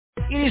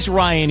It is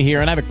Ryan here,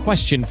 and I have a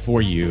question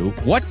for you.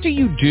 What do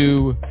you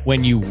do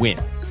when you win?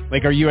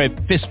 Like, are you a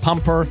fist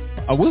pumper,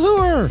 a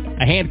woohooer,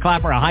 a hand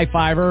clapper, a high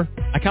fiver?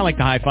 I kind of like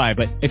the high five,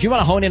 but if you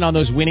want to hone in on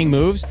those winning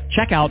moves,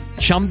 check out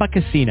Chumba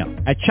Casino.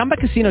 At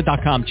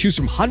ChumbaCasino.com, choose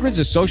from hundreds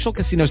of social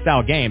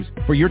casino-style games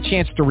for your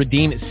chance to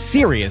redeem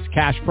serious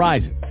cash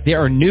prizes.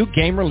 There are new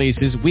game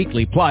releases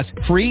weekly, plus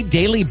free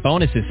daily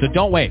bonuses. So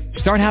don't wait.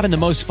 Start having the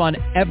most fun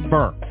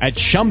ever at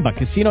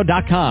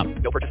ChumbaCasino.com.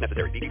 No purchase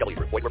necessary. VGW.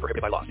 Void where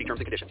prohibited by law. See terms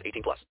and conditions.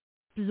 18+.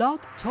 Blog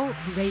Talk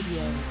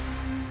Radio.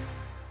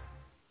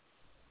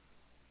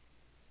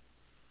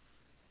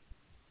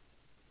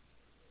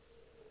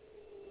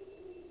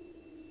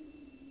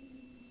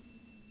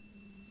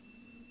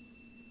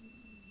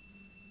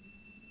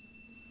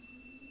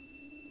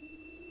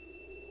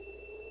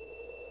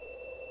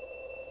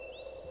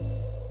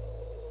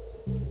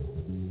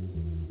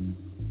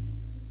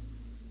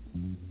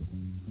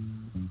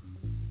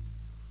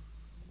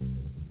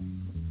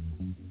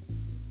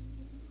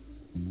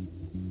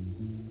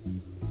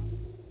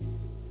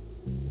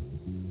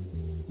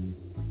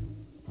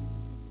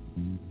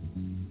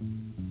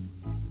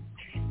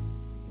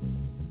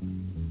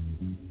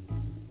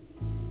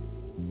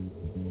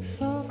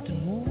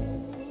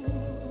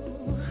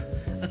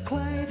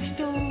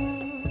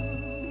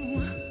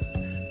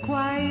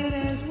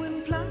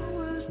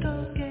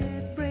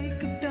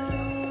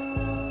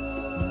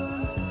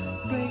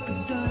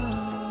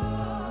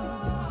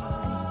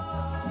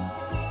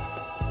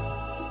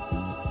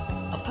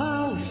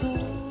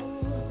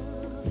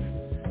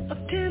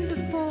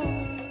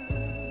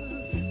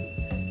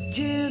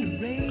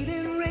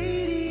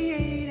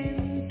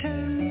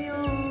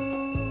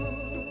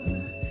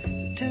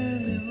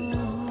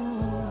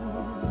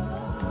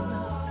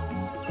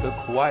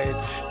 Quiet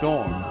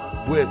Storm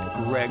with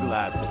Greg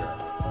Lassiter.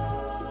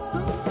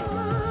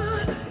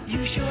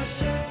 You sure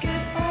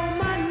get on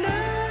my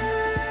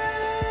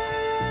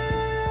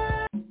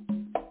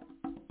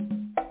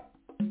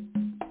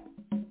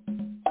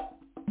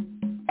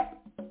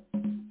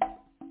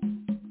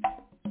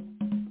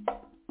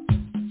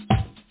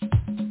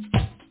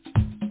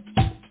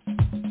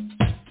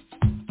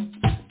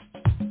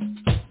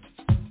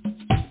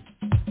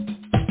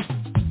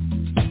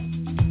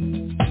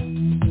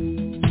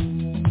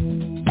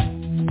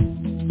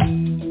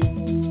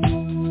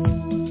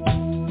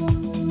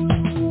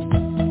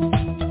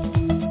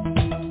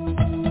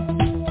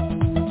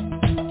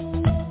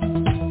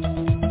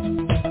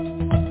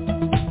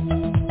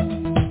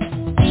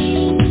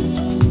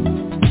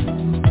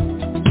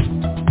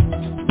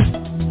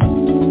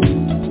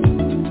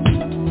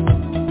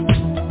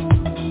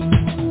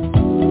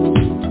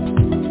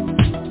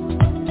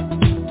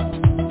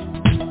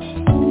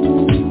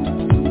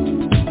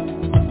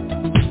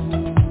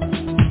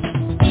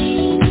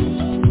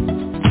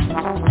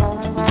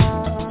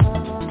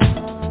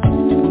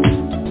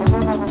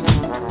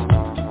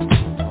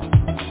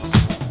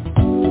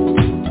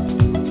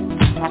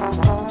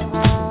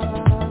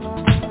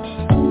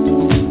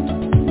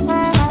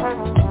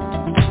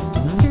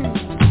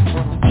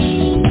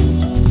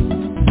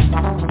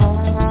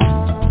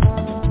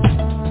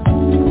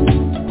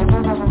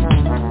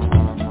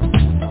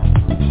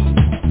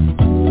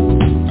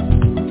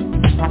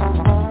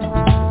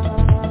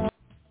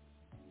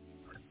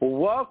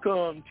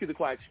Welcome to the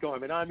Quiet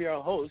Storm, and I'm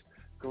your host,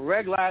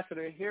 Greg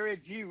Lassiter, here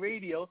at G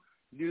Radio,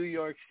 New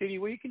York City,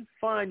 where you can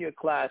find your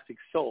classic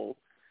soul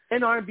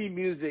and R&B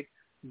music,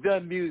 the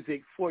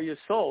music for your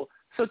soul.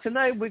 So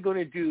tonight we're going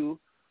to do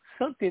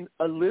something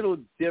a little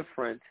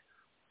different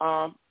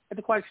at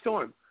the Quiet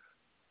Storm.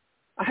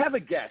 I have a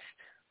guest.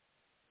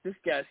 This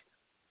guest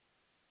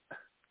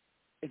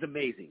is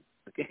amazing,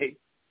 okay?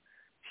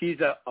 She's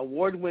an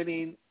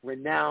award-winning,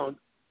 renowned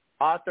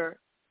author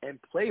and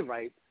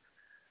playwright.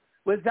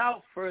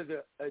 Without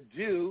further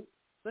ado,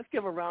 let's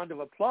give a round of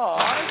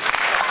applause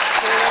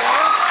for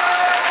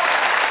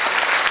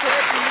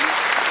Courtney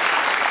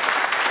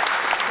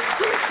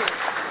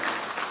Dinkins.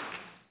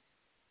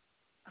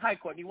 Hi,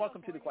 Courtney.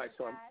 Welcome to the Quiet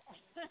Storm.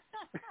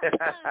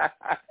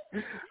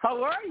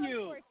 How are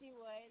you? Of course you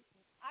would.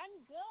 I'm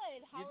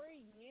good. How are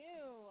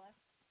you?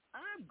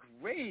 I'm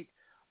great.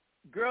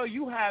 Girl,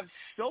 you have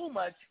so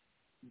much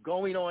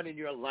going on in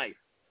your life.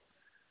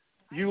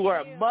 You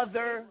are a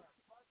mother.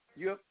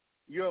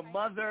 You're a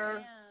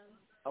mother,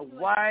 a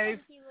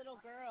wife. A little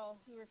girl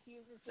who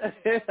refuses to go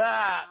to bed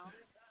now.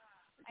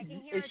 I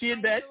can hear is she in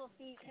bed? Little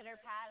feet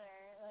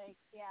pitter-patter. Like,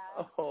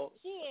 yeah. Oh.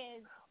 She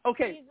is.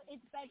 Okay.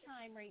 It's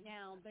bedtime right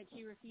now, but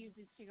she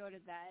refuses to go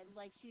to bed.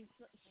 Like, she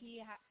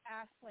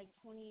asks, like,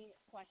 20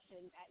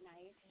 questions at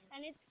night.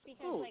 And it's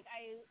because, like,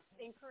 I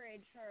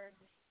encourage her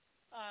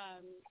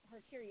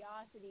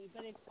curiosity,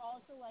 but it's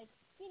also, like,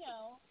 you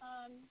know,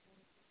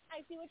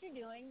 I see what you're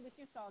doing with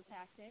your stall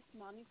tactics.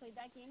 Mommy played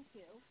that game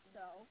too,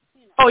 so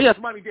you know. Oh yes,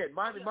 Mommy did.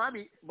 Mommy.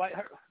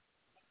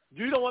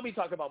 You don't want me to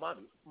talk about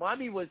Mommy.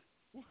 Mommy was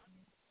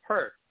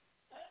her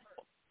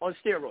on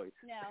steroids.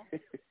 No,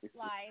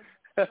 lies.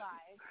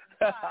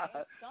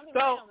 Don't be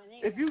lying on my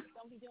name.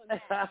 Don't be doing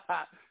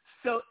that.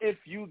 So if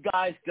you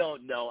guys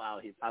don't know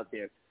out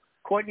there,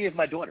 Courtney is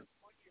my daughter,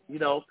 you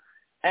know,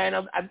 and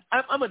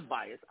I'm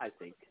unbiased, I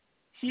think.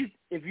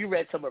 If you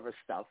read some of her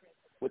stuff,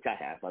 which I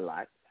have a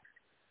lot,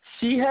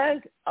 she has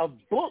a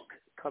book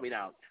coming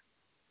out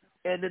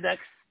in the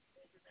next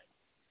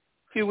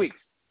few weeks,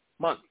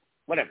 months,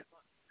 whatever.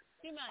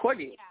 2 months.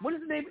 Courtney, yeah. what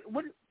is the name?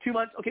 2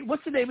 months? Okay,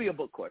 what's the name of your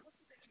book, Courtney?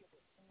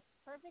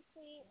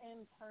 Perfectly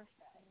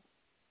Imperfect.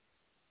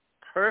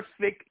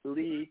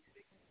 Perfectly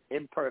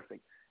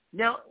Imperfect.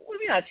 Now, let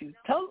me ask you.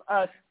 Tell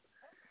us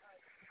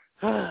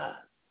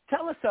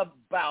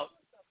about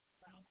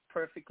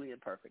Perfectly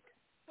Imperfect.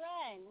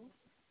 Friends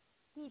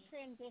who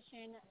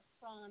transition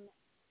from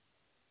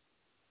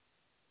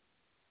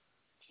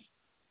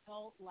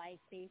adult life,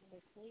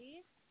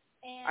 basically.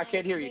 And I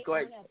can't hear you. Go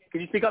ahead.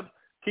 Can you speak up?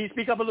 Can you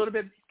speak up a little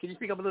bit? Can you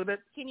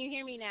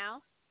hear me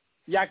now?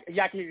 Yeah,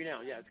 I can hear you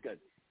now. Yeah, it's good.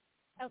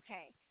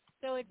 Okay.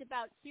 So it's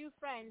about two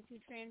friends who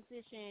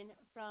transition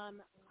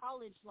from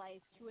college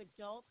life to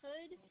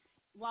adulthood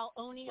while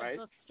owning a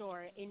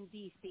bookstore in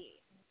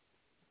D.C.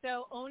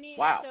 So owning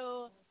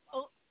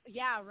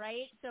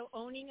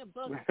owning a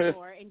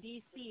bookstore in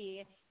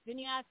D.C., then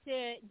you have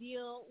to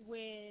deal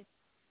with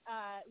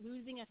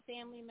losing a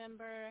family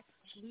member,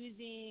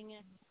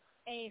 losing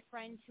a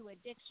friend to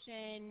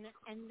addiction,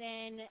 and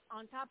then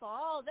on top of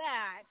all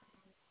that,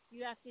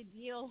 you have to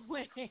deal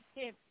with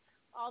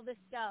all the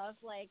stuff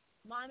like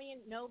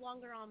no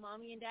longer on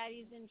mommy and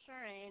daddy's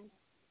insurance,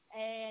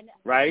 and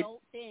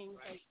adult things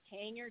like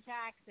paying your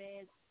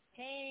taxes,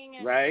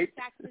 paying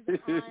taxes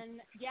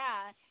on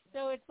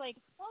So it's like,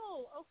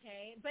 oh,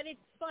 okay, but it's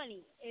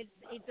funny.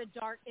 It's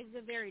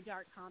a very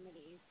dark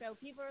comedy. So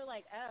people are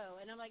like, oh,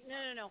 and I'm like,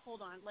 no,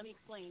 hold on, let me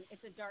explain.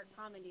 It's a dark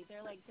comedy.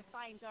 They're like,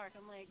 define dark.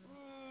 I'm like,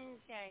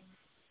 okay.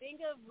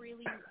 Think of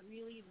really,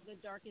 really the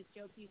darkest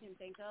joke you can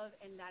think of,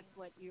 and that's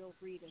what you'll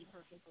read in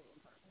Perfectly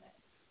Imperfect.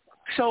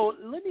 So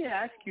let me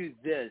ask you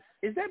this: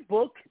 is that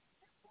book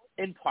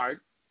in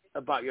part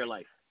about your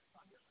life?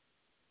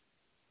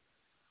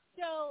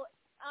 So,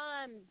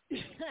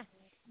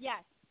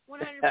 yes,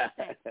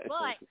 100%.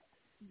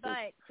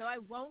 But so I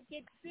won't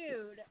get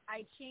sued.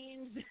 I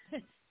changed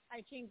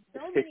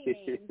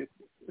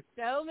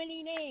so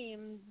many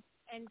names,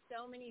 and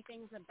so many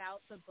things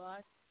about the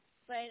book.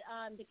 But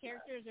the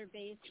characters are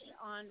based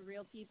on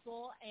real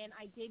people, and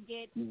I did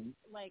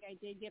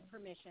get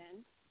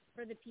permission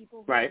for the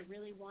people who I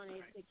really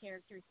wanted the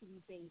characters to be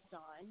based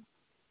on.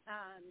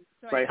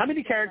 How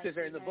many characters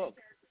are in the book?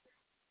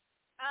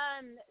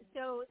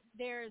 So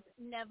there's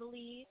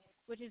Neville,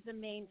 which is the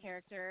main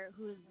character,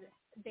 who's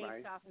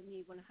based off of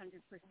me 100%.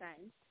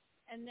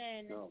 And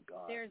then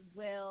there's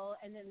Will,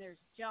 and then there's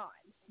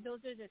John. Those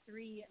are the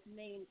three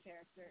main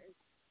characters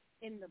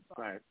in the book.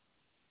 Right.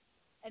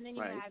 And then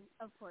you have,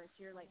 of course,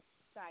 your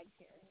side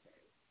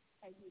characters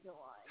as you go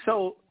on.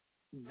 So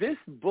this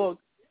book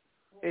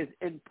is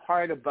in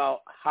part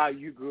about how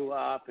you grew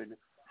up and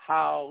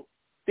how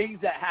things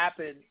that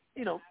happen,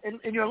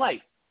 in your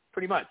life,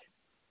 pretty much.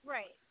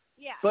 Right.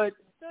 Yeah. But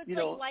so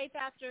it's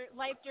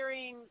life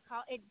during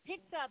college. It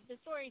picks up. The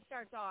story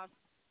starts off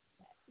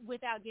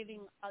without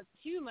giving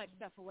too much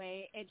stuff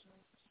away. It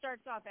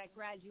starts off at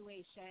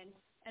graduation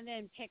and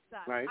then picks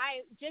up. Right.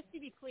 Just to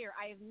be clear,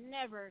 I have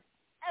never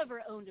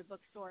ever owned a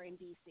bookstore in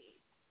DC,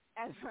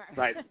 ever.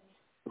 Right.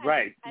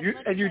 Right.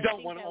 You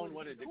don't want to own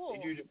one. Cool.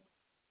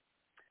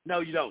 No,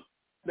 you don't.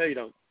 No, you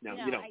don't. No,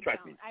 you don't.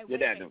 Trust me. I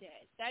wish I did.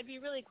 That'd be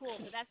really cool,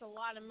 but that's a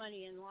lot of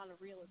money and a lot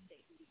of real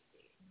estate in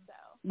DC. So.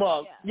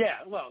 Well,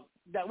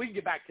 we can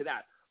get back to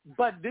that.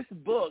 But this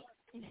book,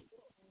 is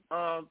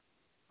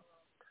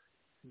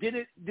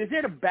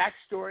it a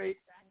backstory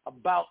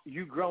about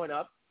you growing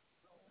up?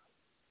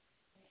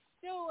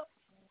 So,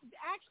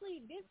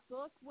 actually, this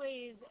book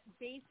was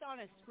based on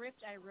a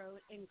script I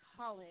wrote in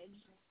college.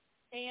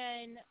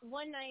 And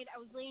one night I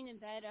was laying in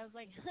bed. I was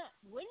like,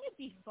 wouldn't it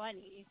be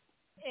funny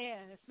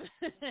if...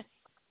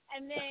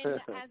 And then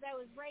as I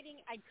was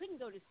writing, I couldn't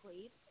go to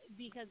sleep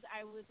because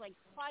I was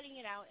plotting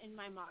it out in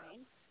my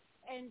mind.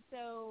 And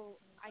so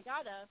I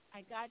got up,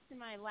 I got to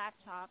my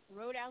laptop,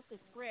 wrote out the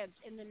script,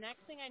 and the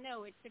next thing I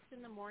know, it's 6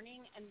 a.m,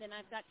 and then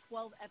I've got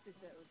 12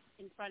 episodes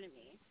in front of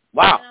me.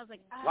 Wow. And I was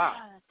like,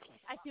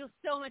 I feel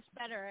so much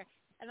better.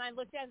 And I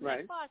looked at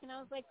my clock, and I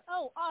was like,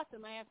 oh,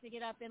 awesome. I have to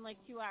get up in 2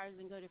 hours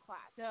and go to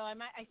class. So I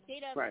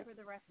stayed up for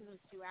the rest of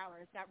those 2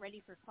 hours, got ready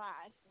for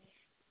class.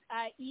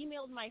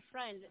 Emailed my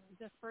friend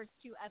the first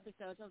 2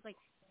 episodes. I was like,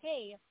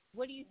 hey,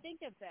 what do you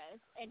think of this?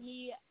 And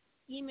he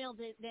emailed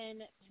it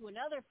then to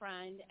another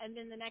friend, and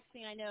then the next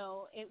thing I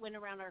know, it went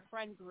around our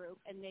friend group,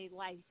 and they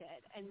liked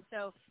it. And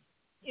so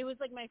it was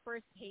my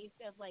first taste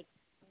of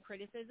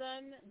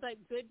criticism, but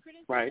good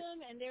criticism. Right.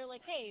 And they're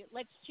like, hey,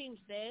 let's change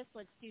this,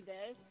 let's do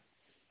this.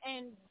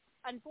 And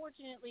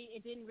unfortunately,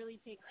 it didn't really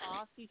take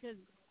off because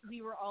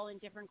we were all in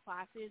different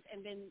classes,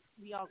 and then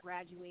we all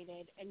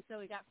graduated, and so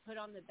it got put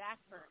on the back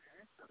burner.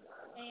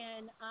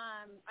 And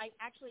I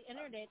actually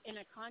entered it in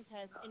a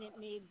contest, and it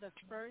made the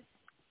first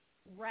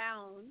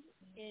round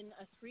in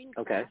a screencast.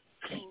 Okay.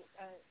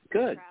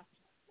 Good.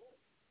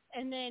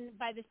 And then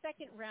by the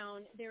second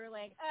round, they were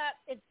like,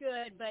 it's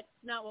good, but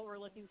not what we're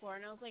looking for.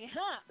 And I was like,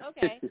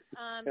 okay.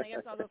 I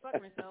guess I'll go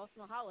fuck myself.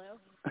 Mahalo.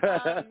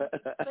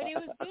 But it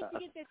was good to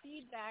get the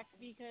feedback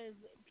because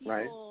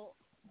people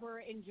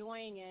were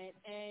enjoying it,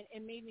 and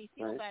it made me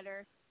feel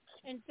better.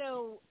 And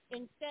so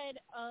instead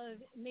of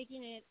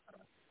making it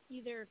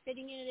either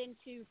fitting it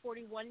into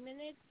 41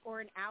 minutes or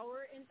an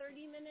hour and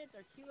 30 minutes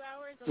or 2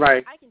 hours,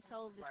 I can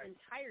tell this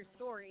entire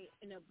story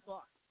in a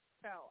book.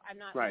 So I'm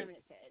not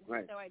limited.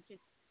 So I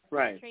just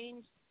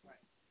changed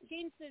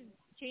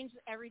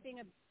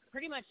everything,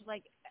 pretty much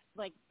like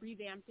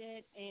revamped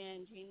it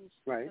and changed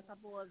a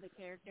couple of the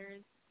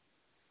characters.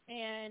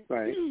 And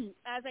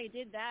as I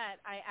did that,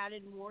 I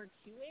added more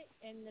to it,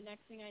 and the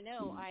next thing I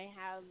know, I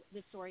have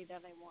the story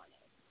that I wanted.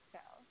 So.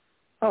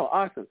 Oh,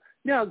 awesome!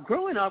 Now,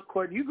 growing up,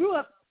 Courtney, you grew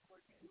up.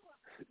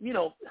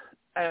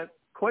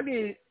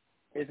 Courtney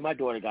is my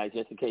daughter, guys.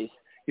 Just in case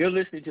you're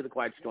listening to The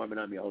Quiet Storm,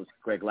 and I'm your host,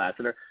 Greg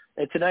Lassiter.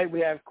 And tonight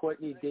we have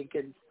Courtney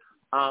Dinkins,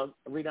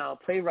 renowned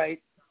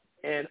playwright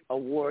and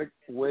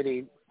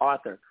award-winning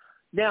author.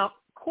 Now,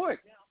 Court,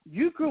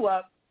 you grew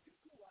up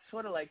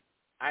sort of like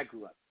I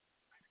grew up.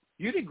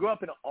 You didn't grow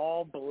up in an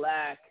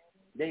all-black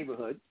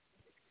neighborhood.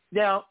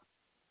 Now,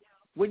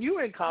 when you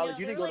were in college,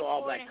 you didn't go to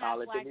all-black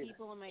college. Black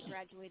people in my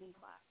graduating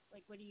class.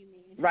 Like, what do you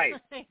mean? Right.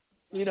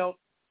 You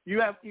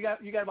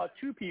got about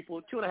 2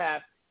 people,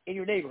 2.5 in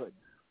your neighborhood.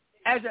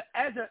 How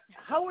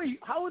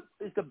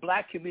is the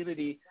black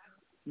community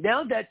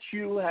now that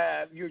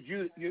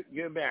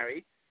you're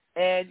married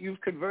and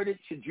you've converted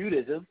to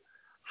Judaism?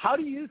 How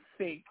do you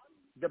think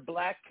the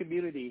black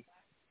community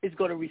is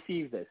going to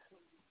receive this?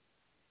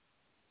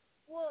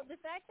 Well, the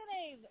fact that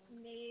I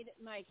made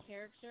my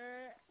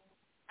character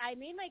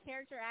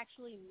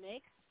actually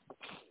mixed,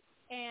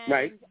 and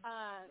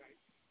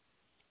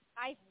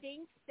I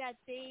think that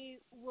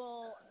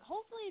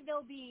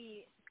they'll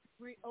be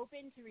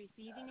open to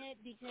receiving it,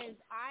 because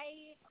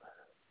I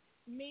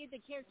made the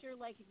character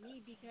like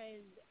me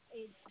because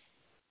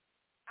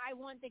I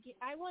want the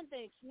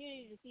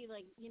community to see,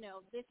 like,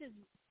 this is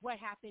what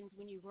happens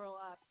when you grow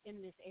up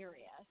in this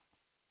area.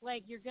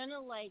 Like, you're gonna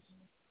like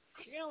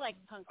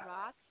punk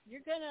rock.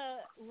 You're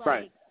gonna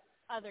like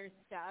other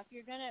stuff.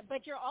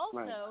 But you're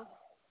also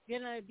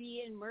gonna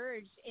be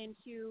immersed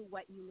into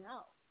what you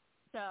know.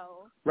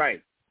 So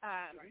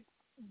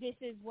this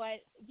is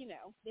what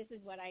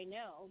I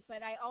know.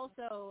 But I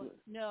also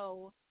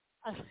know,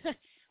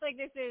 like,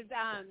 this is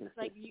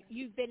like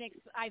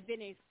I've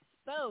been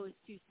exposed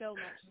to so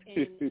much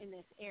in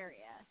this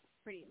area,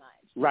 pretty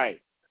much.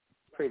 Right.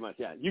 Pretty much,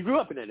 yeah. You grew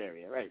up in that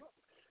area, right?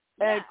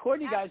 Yeah, and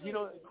Courtney, absolutely.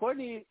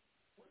 guys,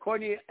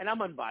 Courtney, and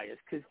I'm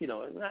unbiased because,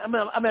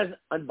 I'm as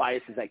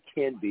unbiased as I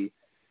can be.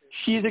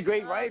 She's a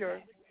great writer.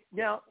 Okay.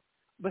 Now,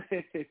 but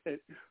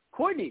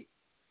Courtney,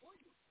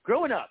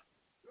 growing up,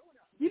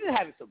 you didn't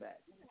have it so bad.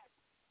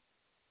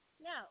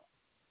 No,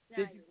 I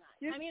did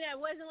not. I mean, I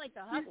wasn't like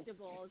the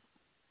Huxtables,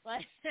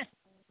 but.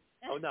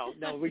 Oh no,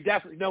 we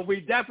definitely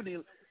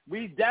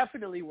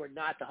were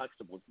not the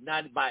Huxtables,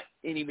 not by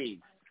any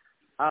means.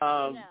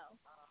 No.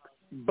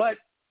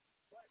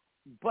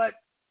 But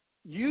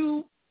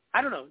you,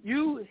 I don't know,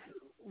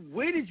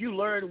 where did you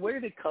learn? Where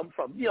did it come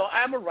from?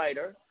 I'm a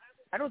writer.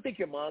 I don't think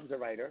your mom's a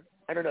writer.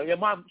 I don't know. Your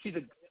mom, she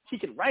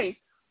can write,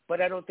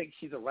 but I don't think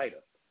she's a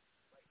writer.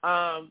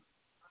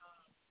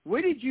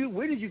 Where did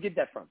you get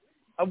that from?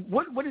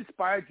 What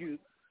inspired you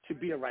to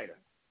be a writer?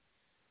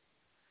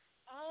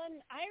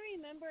 I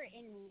remember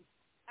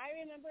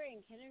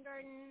in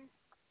kindergarten,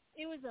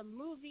 it was a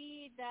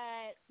movie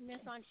that Miss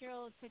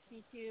Ontario took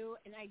me to,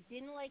 and I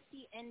didn't like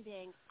the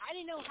ending. I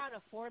didn't know how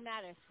to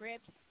format a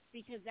script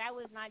because that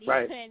was not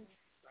even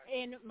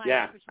in my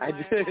repertoire as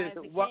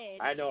a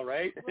kid. I know,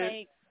 right?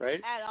 Like,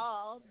 right? At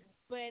all.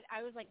 But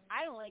I was like,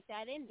 I don't like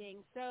that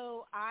ending.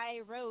 So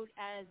I wrote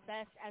as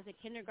best as a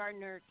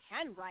kindergartner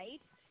can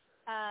write.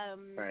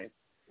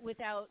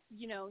 Without,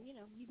 you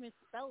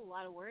misspell a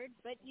lot of words,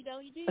 but, you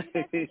do your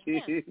best that you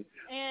can.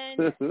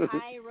 And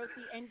I wrote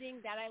the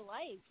ending that I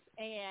liked.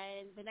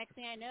 And the next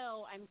thing I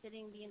know, I'm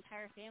sitting the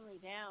entire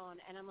family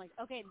down, and I'm like,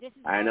 okay, this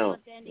is how I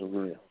want the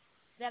ending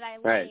that I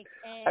like.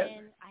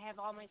 And I have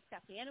all my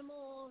stuffed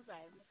animals.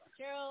 I have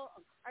Cheryl,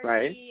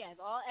 Archie. I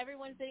have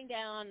everyone sitting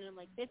down, and I'm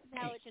like, this is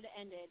how it should have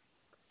ended.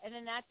 And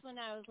then that's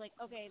when I was like,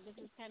 okay, this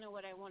is kind of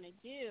what I want to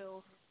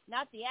do.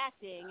 Not the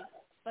acting,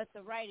 but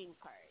the writing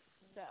part.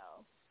 So.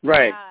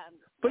 Right.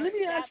 But let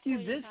me ask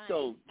you this,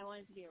 though. I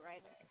wanted to be a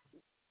writer.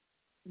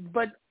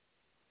 But,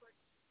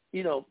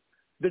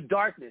 the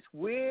darkness,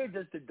 where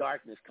does the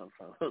darkness come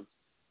from?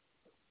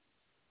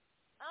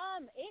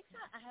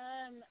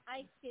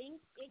 I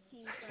think it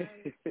came from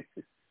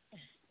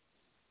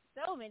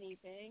so many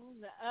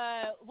things.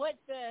 What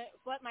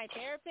my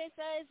therapist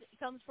says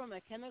comes from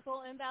a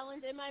chemical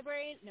imbalance in my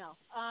brain. No.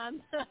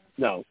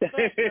 No.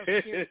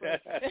 Seriously.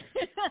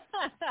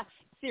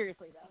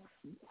 Seriously,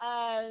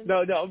 though.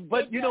 No.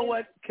 But you know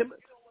what?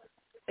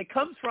 It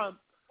comes from,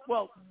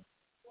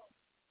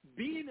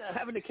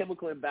 having a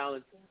chemical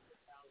imbalance.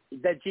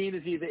 That gene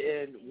is either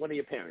in one of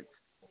your parents,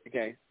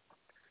 okay,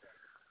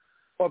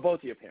 or both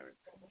of your parents?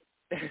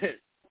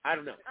 I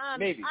don't know.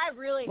 Maybe. I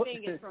really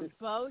think it's from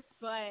both,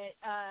 but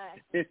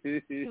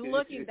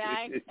looking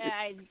back,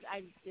 I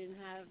didn't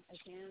have a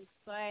chance.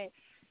 But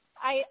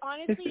I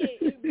honestly,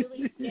 it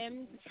really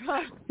stems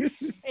from.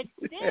 It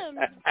stems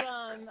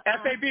from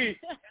FAB.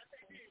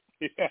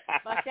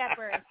 Fuck that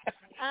birth.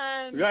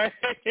 Right.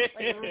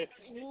 Like,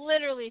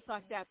 literally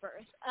fuck that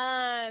birth.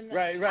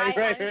 Right.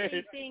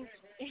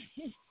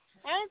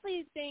 I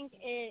honestly think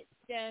it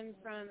stems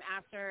from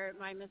after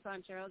my Miss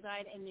Aunt Cheryl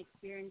died and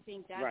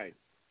experiencing death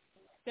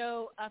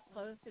so up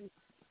close and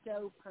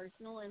so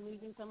personal, and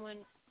losing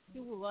someone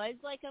who was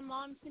like a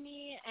mom to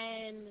me,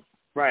 and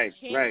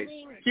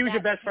channeling She was that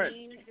your best pain,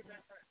 friend.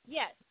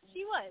 Yes,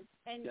 she was,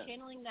 and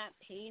channeling that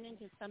pain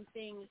into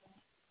something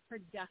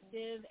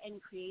productive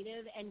and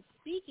creative, and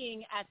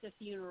speaking at the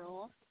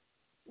funeral,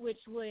 which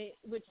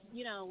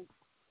you know,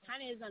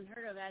 kind of is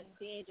unheard of at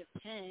the age of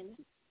 10.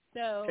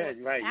 So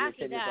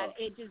after that,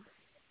 it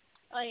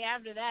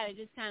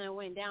just kind of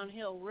went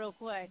downhill real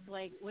quick.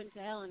 Like, went to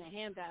hell in a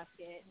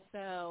handbasket.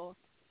 So,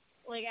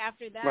 like,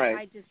 after that,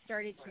 I just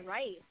started to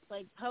write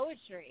like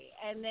poetry,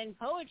 and then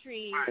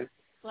poetry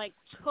like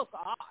took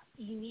off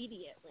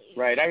immediately.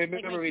 Right. I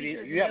remember like,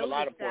 reading. You have a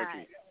lot of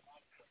poetry.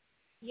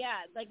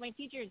 Yeah, like my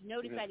teachers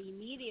noticed that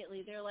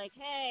immediately. They're like,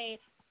 "Hey,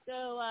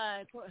 so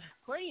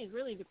Courtney is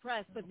really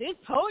depressed, but this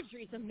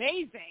poetry is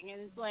amazing."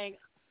 And it's like,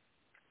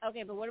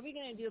 okay, but what are we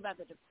going to do about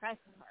the depressed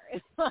part?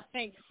 It's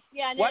like,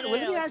 no, Let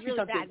me ask you really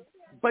something. bad.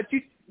 But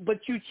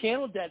you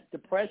channeled that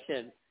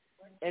depression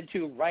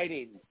into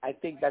writing. I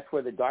think that's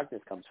where the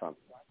darkness comes from.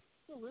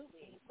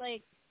 Absolutely.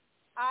 Like,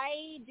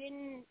 I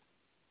didn't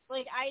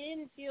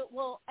feel,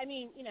 well, I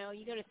mean, you know,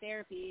 you go to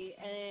therapy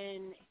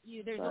and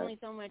there's only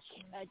so much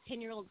a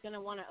 10-year-old's going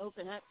to want to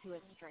open up to a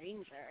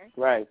stranger.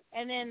 Right.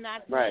 And then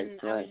that's when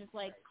I was just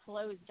like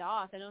closed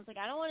off, and I was like,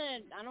 I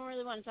don't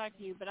really want to talk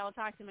to you, but I'll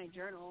talk to my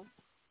journal.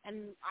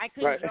 And I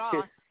couldn't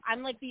draw.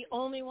 I'm like the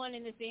only one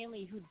in the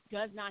family who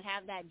does not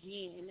have that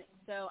gene.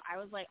 So I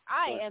was like,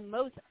 I am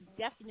most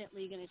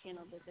definitely going to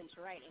channel this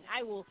into writing.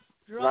 I will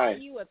draw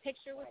you a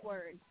picture with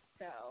words.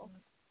 So.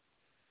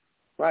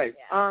 Right.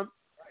 Yeah.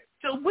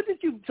 So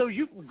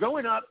you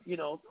growing up, you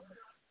know,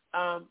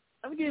 can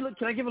I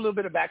give a little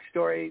bit of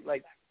backstory?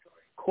 Like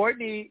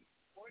Courtney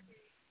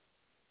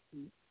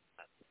and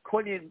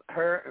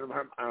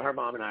her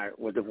mom and I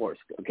were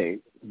divorced. Okay.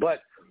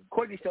 But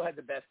Courtney still had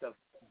the best of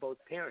both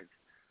parents.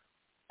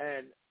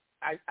 And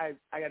I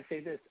got to say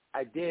this,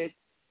 I did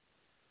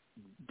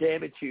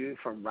damage you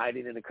from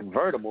riding in a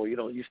convertible.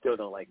 You still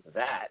don't like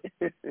that.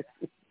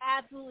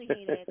 Absolutely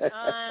hate it.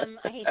 I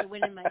hate the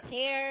wind in my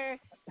hair.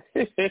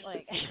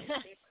 Like,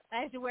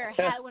 I have to wear a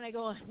hat when I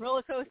go on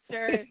roller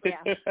coasters.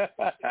 Yeah.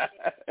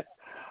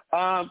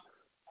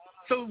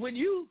 So when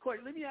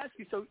Courtney, let me ask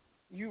you, so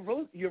you're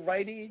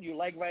writing, you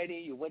like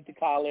writing, you went to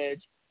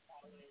college.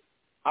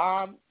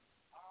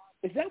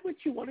 Is that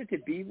what you wanted to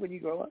be when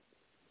you grow up?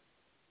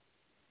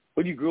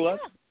 When you grew up?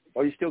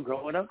 Or are you still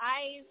growing up?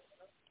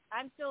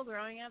 I'm still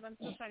growing up. I'm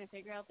still trying to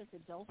figure out this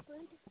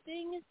adulthood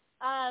thing.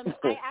 I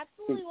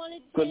absolutely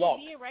wanted to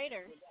be a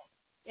writer.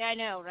 Yeah, I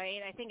know,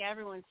 right? I think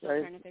everyone's still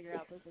trying to figure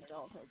out this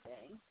adulthood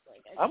thing.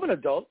 Like, I'm an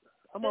adult.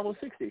 I'm almost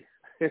 60.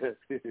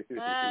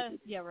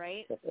 Yeah,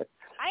 right.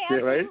 I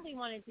absolutely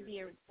wanted to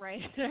be a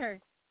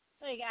writer.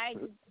 Like,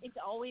 it's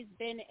always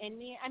been in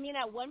me. I mean,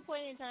 at one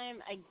point in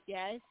time, I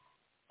guess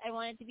I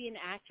wanted to be an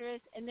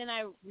actress, and then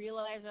I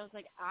realized I was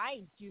like,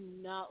 I do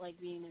not like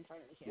being in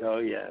front of the camera.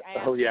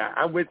 Oh yeah,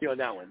 I'm with you on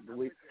that one.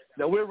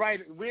 We're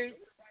writing.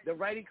 The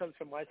writing comes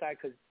from my side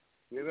because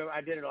remember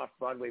I did an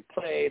off-Broadway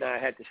play, and I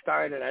had to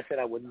start, and I said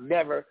I would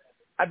never.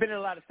 I've been in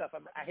a lot of stuff.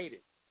 I hate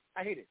it.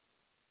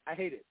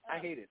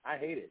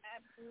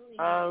 Absolutely.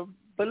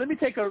 But let me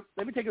take a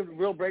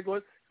real break.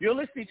 You're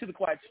listening to The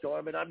Quiet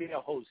Storm, and I'm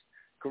your host,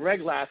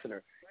 Greg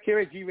Lassiter, here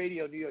at G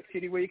Radio New York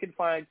City, where you can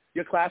find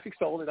your classic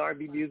soul and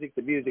R&B music,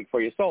 the music for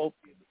your soul.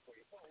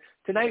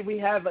 Tonight we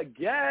have a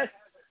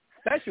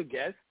special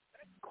guest,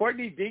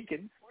 Courtney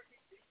Dinkins,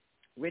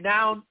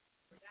 renowned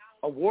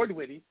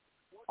award-winning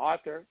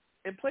author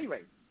and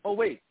playwright. Oh,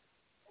 wait.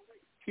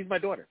 She's my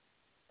daughter.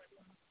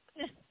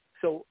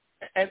 So,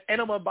 and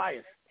I'm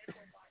unbiased.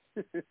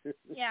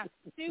 Yeah,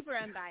 super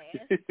unbiased.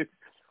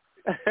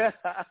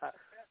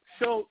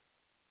 So,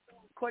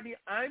 Courtney,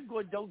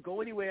 don't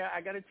go anywhere.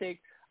 I gotta take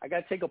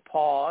a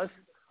pause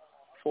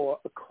for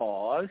a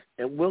cause,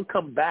 and we'll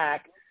come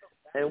back,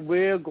 and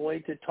we're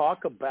going to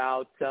talk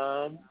about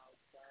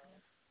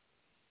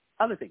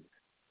other things.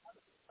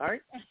 All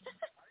right?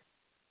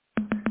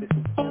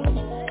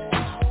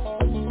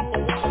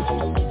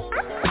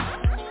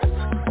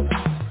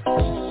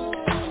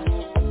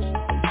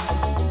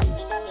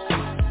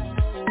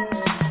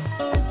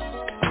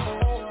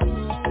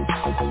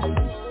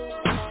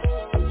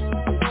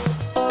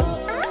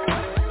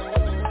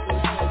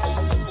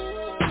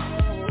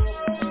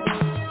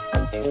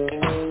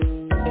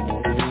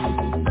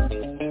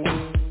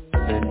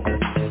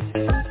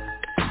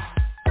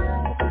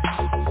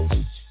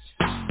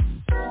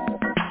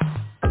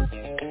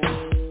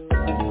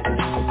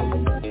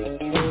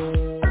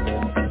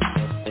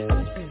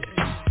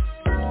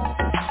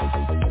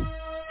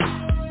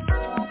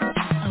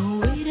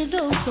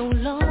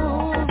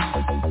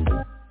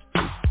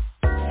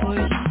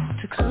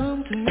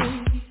 to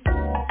me?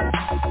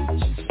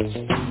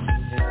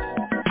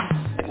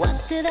 What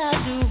did I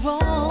do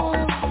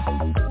wrong?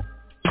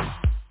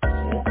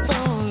 It's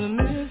all a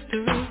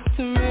mystery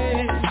to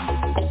me.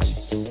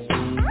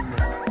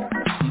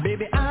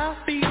 Baby, I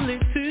feel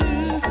it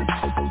too.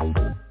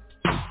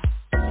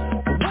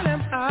 What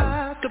am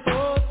I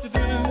supposed to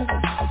do?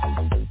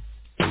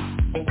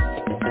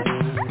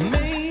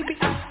 Maybe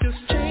I just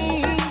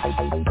changed.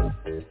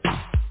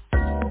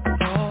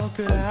 Or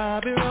could I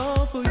be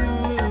wrong for you?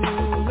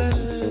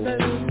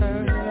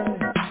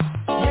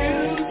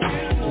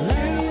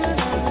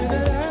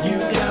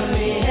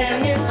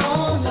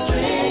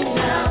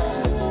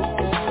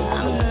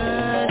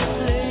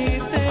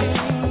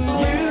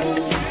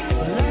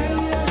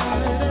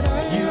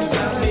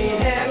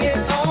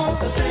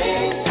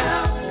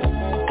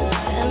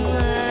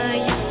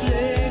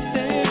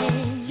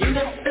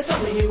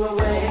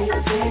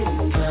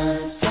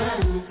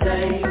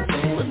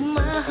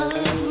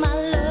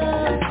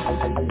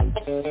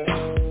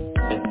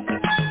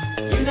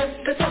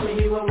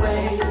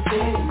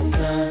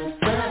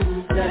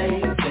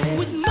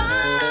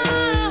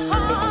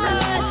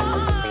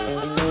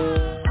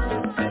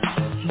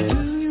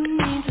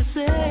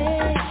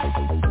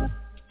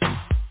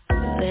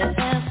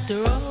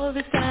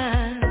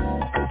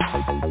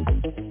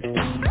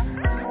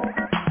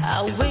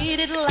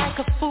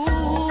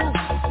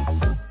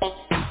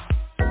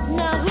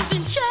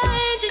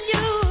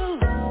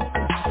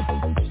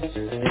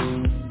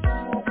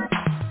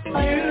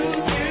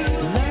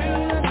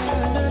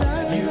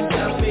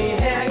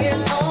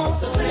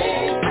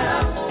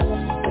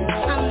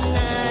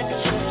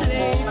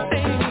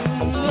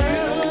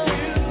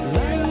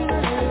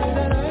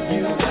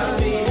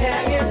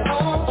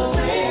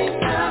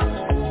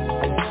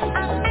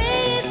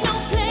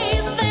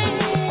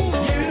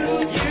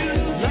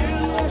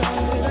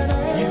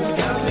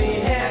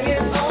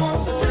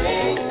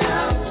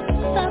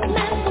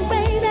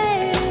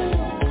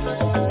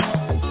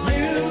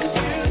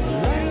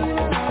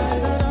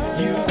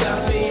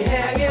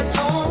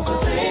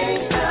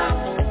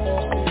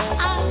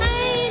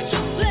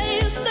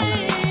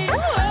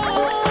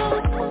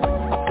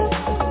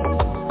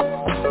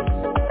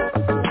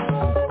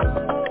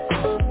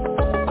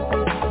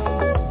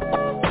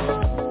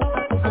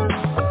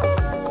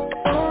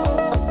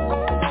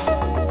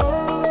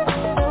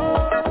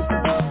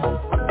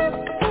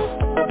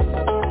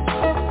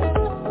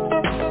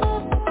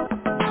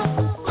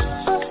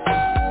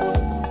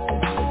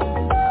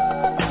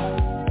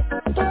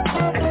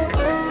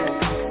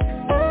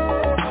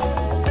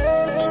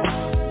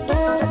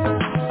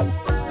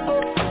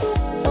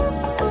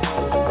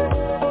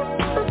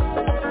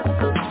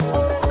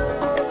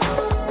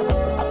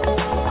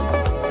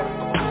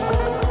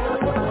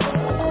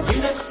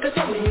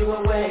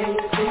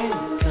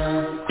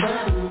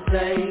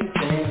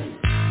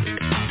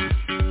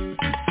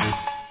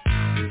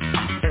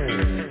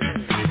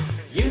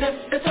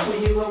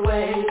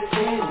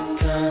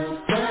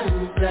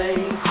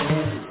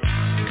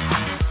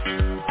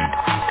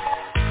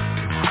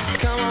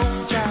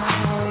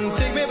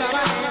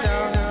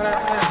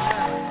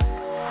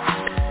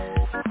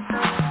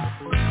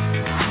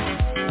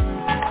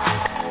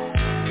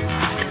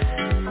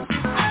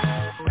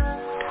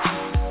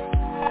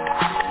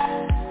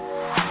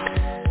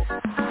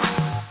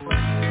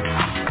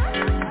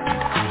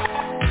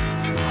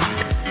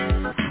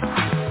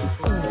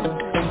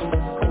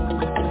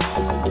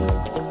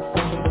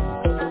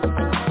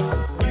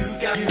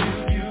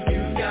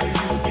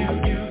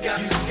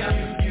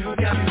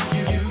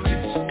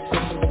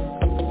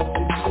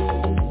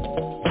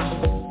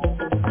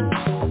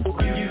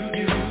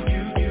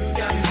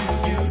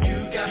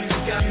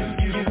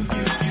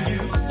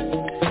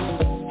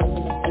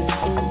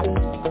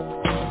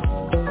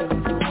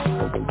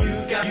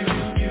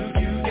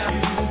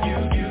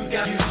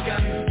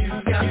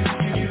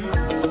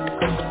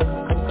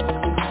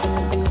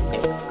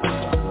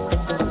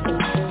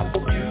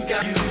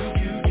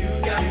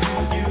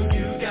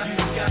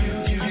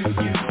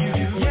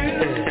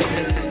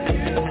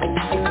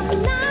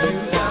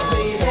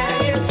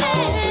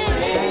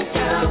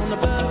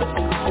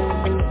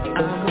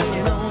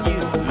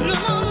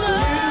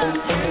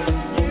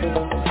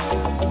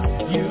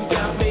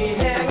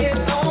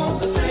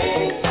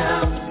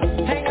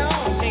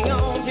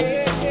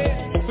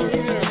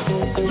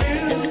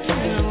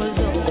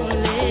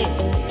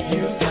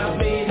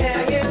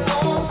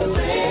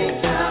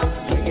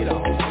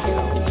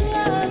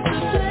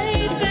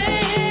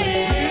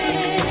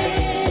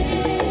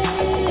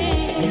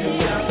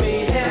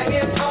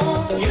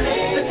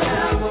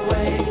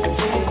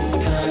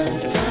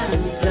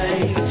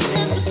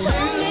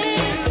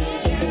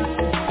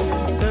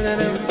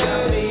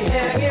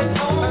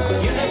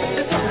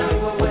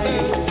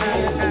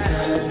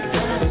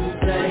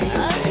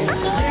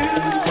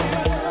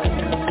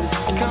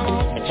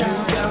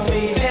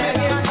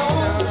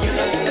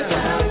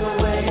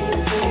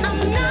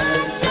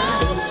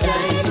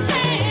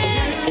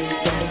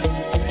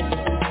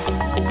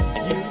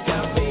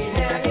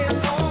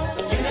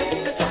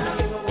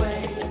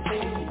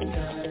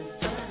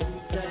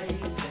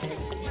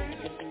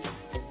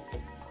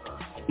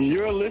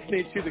 You're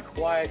listening to The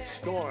Quiet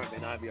Storm,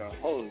 and I'm your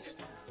host,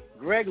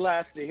 Greg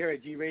Lassiter, here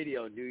at G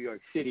Radio, New York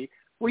City,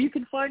 where you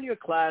can find your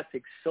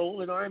classic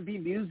soul and R&B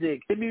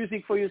music, the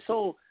music for your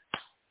soul.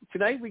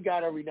 Tonight we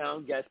got a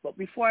renowned guest, but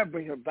before I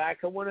bring her back,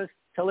 I want to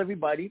tell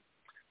everybody,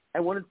 I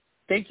want to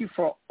thank you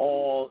for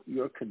all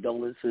your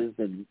condolences.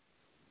 And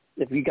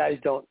if you guys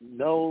don't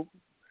know,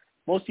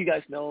 most of you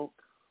guys know,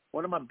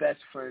 one of my best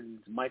friends,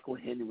 Michael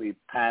Henry,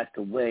 passed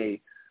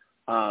away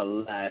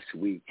last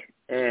week.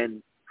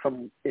 And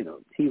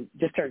he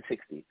just turned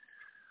 60.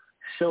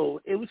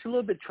 So it was a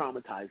little bit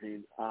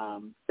traumatizing.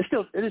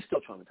 It is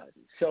still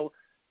traumatizing. So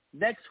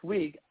next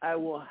week I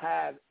will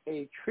have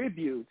a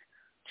tribute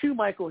to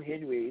Michael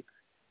Henry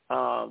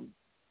on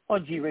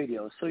G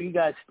Radio. So you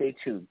guys stay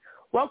tuned.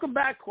 Welcome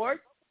back,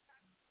 Court.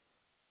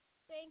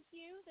 Thank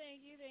you.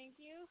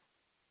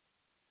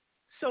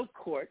 So,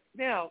 Court,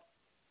 now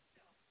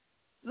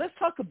let's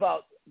talk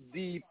about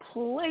the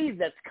play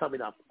that's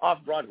coming up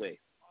off Broadway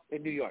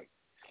in New York.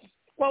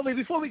 Well,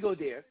 before we go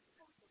there,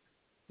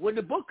 when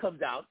the book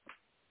comes out,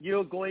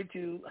 you're going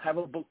to have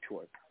a book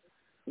tour.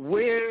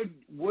 Where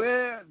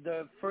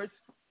the first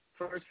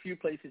few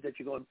places that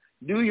you're going?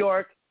 New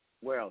York.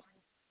 Where else?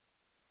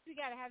 We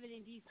got to have it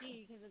in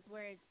D.C. because it's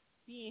where it's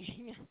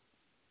being.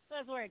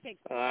 That's where it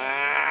takes place.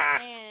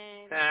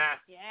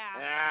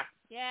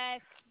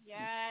 Yes.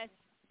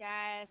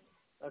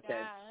 Okay,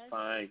 yes.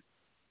 fine.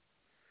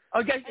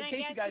 Okay, in And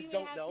case you guys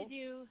don't know.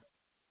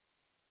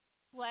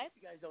 What?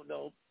 You guys don't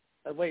know.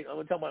 Wait, I'm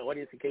going to tell my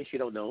audience in case you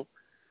don't know.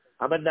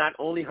 I'm not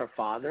only her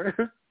father,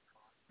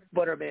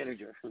 but her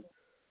manager.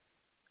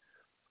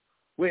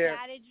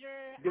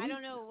 Dadager? I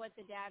don't know what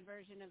the dad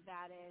version of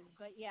that is,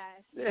 but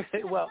yes.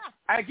 Well,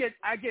 I get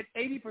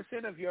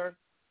 80% of your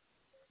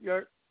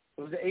was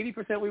it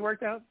 80% we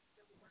worked out?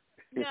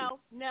 No,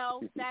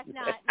 that's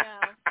not.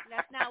 No,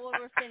 that's not what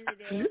we're finna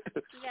do.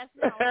 That's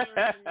not what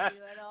we're finna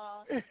do at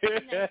all.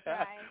 Nice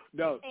try.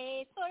 No,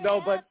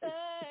 but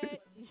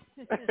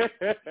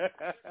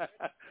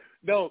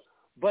no,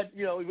 but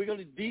we're going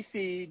to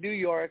D.C., New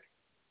York,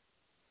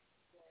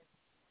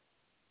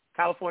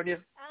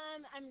 California.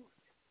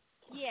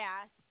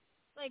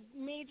 Like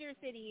major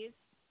cities,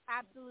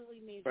 absolutely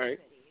major right.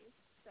 cities.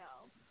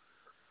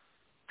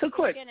 So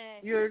quick,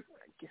 you're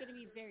gonna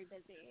be very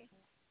busy.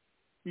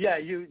 Yeah,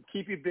 you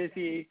keep you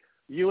busy.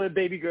 You and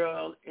baby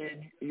girl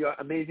and your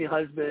amazing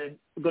husband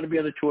are going to be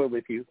on the tour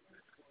with you.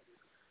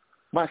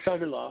 My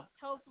son-in-law.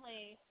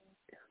 Hopefully.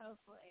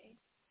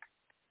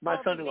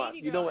 My son-in-law.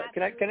 You know what?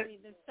 Can I?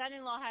 The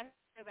son-in-law has to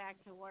go back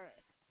to work.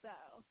 So.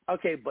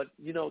 Okay, but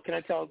can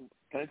I tell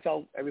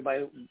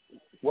everybody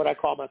what I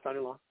call my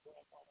son-in-law?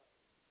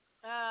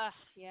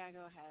 Yeah,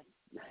 go ahead.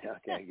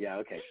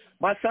 Okay.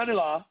 My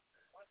son-in-law,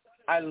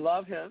 I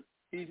love him.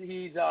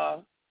 He's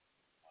awesome.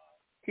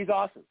 She's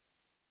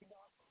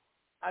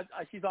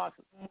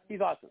awesome.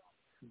 He's awesome.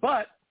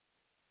 But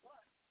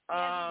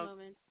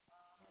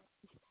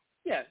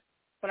yeah,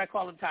 but I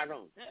call him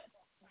Tyrone.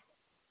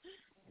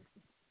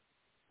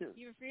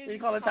 You refuse to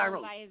call him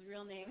Tyrone by his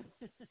real name.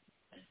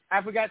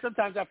 I forgot.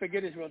 Sometimes I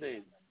forget his real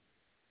name.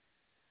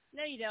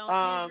 No, you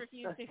don't.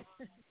 You refuse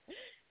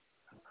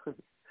to.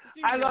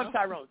 I love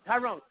Tyrone.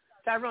 Tyrone,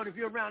 if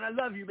you're around, I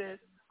love you, man.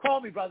 Call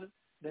me, brother.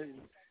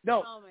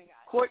 No. Oh my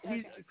God. Court,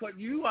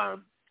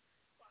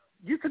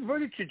 you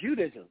converted to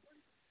Judaism.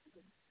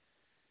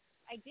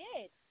 I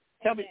did.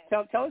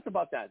 Tell us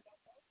about that.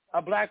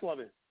 A black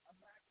woman.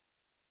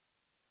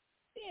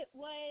 It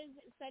was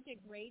such a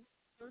great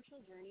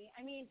spiritual journey.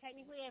 I mean,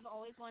 technically, I've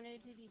always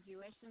wanted to be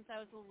Jewish since I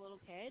was a little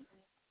kid,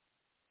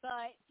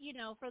 but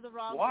for the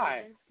wrong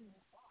reasons.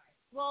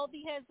 Well,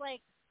 because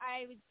I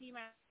would see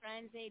my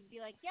friends, they'd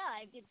be like, "Yeah,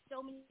 I get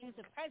so many things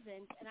of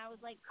presents," and I was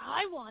like,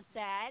 "I want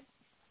that,"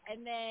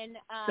 and then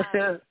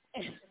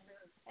and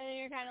then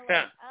you're kind of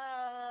like,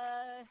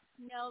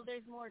 no,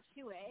 there's more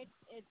to it.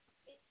 It's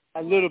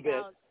a little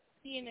bit.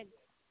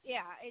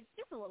 It's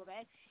just a little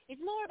bit.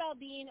 It's more about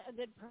being a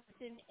good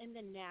person in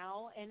the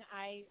now, and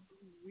I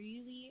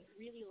really,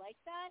 really like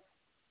that.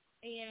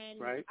 And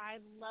right. I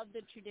love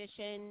the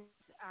traditions.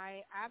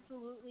 I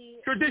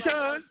absolutely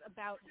tradition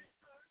about.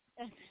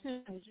 I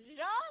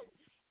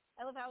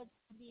love how it's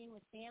being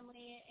with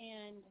family,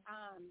 and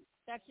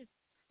that's just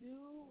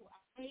who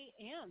I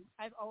am.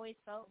 I've always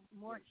felt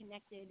more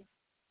connected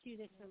to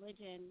this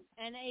religion,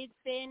 and it's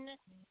been a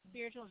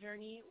spiritual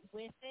journey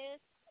with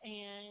this,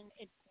 and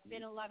it's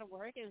been a lot of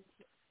work. It was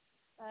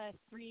a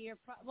 2-year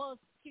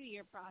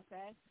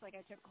process. I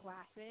took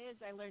classes.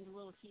 I learned a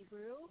little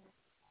Hebrew.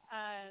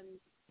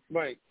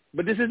 Right,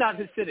 but this is not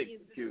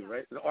Hasidic Jew,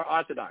 right, or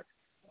Orthodox.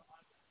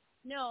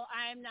 No,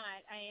 I'm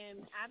not. I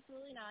am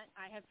absolutely not.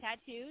 I have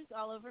tattoos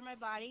all over my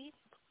body.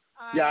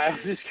 I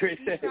was just going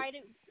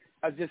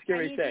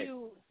to say.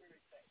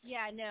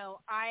 Yeah,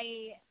 no.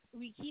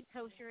 We keep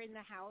kosher in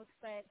the house,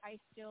 but I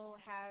still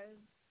have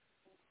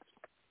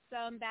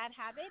some bad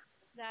habits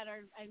that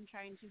I'm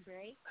trying to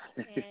break.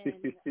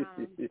 And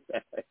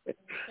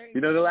you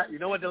know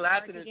what the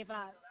Lassiter is.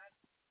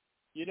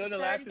 You know the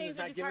Lassiter is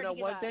not giving up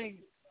one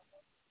thing.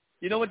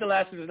 You know what the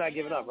Lassiter is not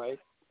giving up, right?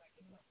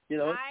 You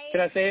know,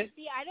 can I say it?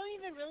 See, I don't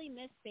even really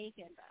miss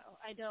bacon, though.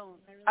 I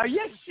don't. I really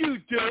Yes, you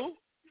do.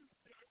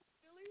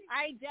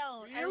 I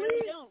don't. Really? I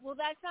really don't. Well,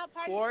 that's not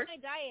part Pork? of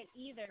my diet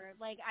either.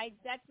 Like,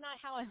 that's not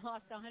how I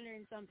lost 100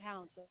 and some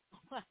pounds.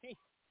 Like,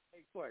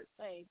 Of course.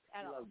 like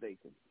at We all. love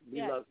bacon. We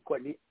Yeah. love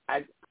Courtney.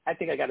 I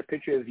think I got a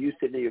picture of you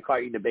sitting in your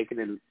car eating a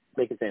bacon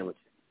sandwich.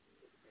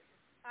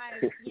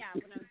 Yeah,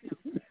 when I was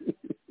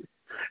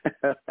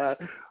young.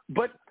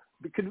 But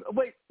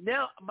wait,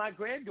 now my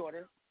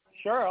granddaughter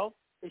Cheryl,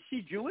 is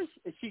she Jewish?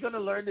 Is she going to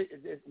learn is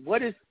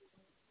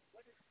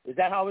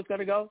that how it's going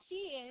to go? She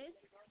is.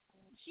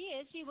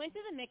 She went to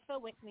the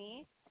mikveh with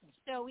me,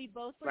 so we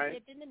both were Right.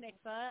 dipped in the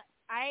mikveh.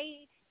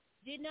 I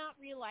did not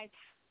realize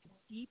how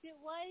deep it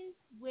was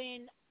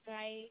when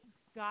I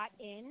got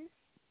in.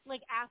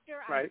 Like,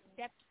 after Right. I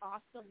stepped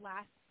off the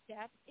last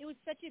step, it was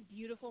such a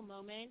beautiful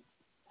moment.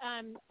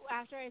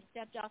 After I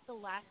stepped off the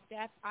last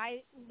step,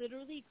 I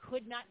literally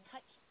could not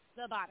touch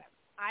the bottom.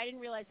 I didn't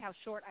realize how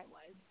short I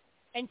was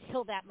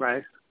until that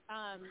moment.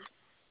 Right.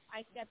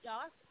 I stepped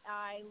off.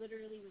 I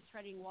literally was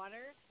treading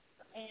water,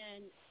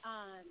 and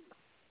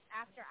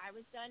after I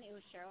was done, it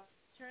was Cheryl's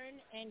turn,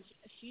 and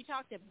she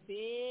talked a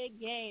big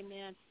game,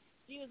 man.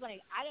 She was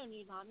like, I don't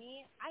need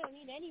mommy. I don't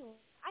need anyone.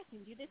 I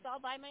can do this all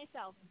by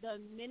myself. The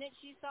minute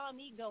she saw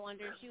me go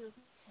under, she was,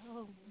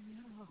 oh,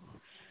 no.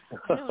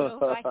 I don't know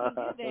if I can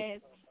do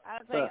this. I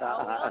was like,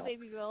 oh, well,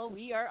 baby girl,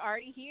 we are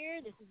already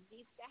here. This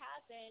needs to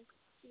happen.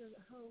 She goes,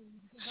 oh,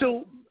 no.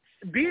 So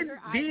being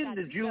got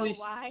the Jewish, so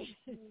wide.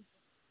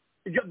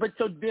 but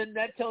so then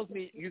that tells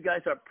me you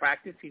guys are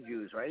practicing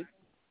Jews, right?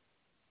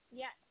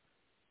 Yeah.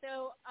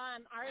 So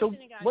our So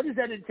synagogue what does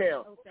that is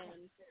entail?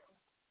 open.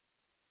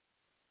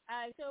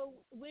 So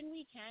when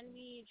we can,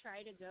 we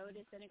try to go to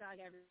synagogue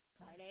every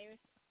Friday,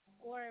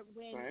 or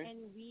when Right.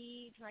 and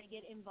we try to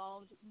get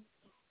involved with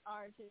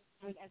our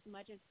synagogue as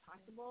much as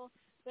possible.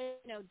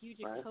 But due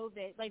to Right.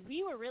 COVID, like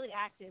we were really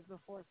active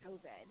before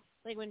COVID,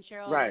 like when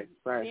Cheryl Right, was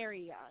right.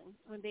 very young,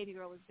 when baby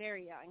girl was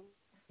very young,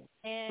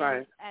 and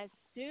Right. as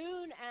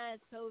soon as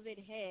COVID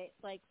hit,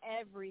 like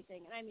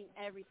everything, and I mean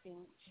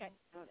everything, shut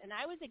down. And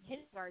I was a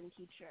kindergarten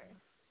teacher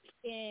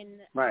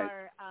in Right,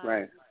 our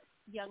right.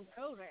 young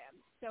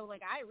program. So,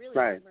 like, I really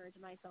Right. immersed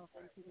myself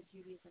into the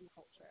Judaism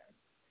culture.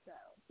 So,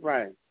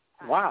 Right.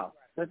 Wow.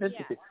 That's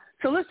interesting.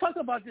 So let's talk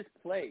about this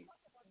play.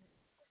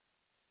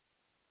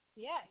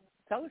 yeah.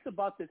 Tell us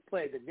about this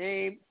play, the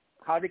name,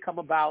 how did it come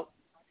about,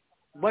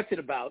 what's it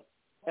about,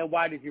 and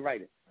why did you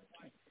write it?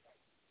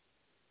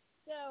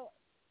 So,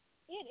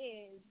 it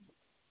is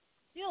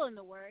still in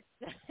the works.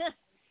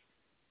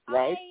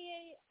 Right.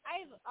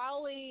 I've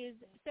always,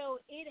 so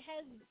it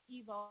has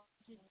evolved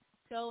just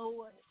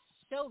so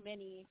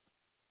many.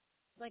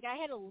 Like, I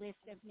had a list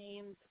of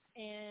names,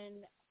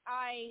 and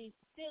I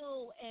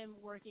still am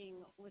working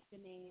with the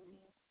name.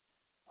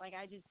 Like,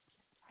 I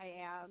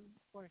am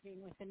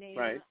working with the name.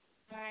 Right.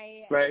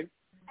 Right.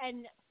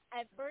 And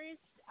at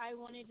first, I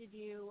wanted to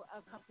do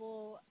a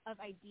couple of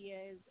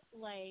ideas.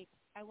 Like,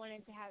 I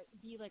wanted to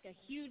be like a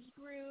huge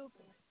group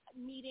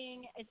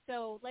meeting. And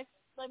so let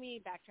me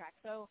backtrack.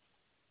 So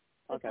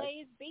the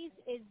play's base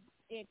is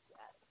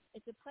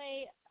it's a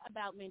play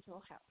about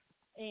mental health.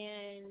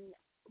 And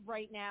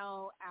right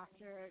now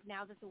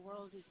that the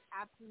world is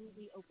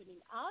absolutely opening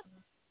up,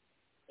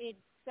 it's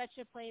such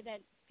a play that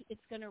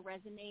it's going to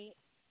resonate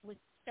with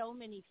so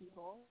many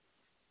people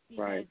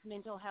because Right.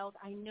 mental health,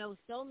 I know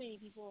so many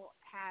people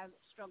have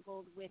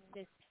struggled with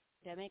this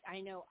pandemic.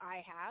 I know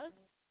I have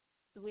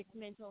with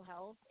mental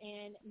health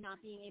and not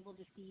being able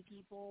to see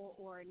people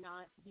or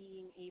not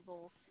being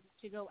able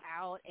to go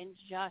out and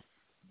just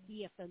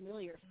see a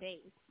familiar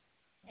face.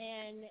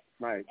 And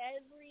Right.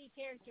 every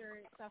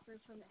character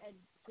suffers from a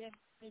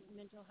different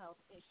mental health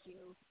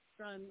issue,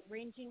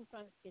 ranging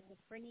from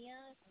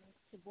schizophrenia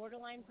to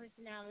borderline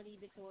personality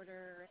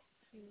disorder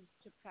to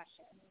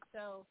depression.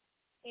 So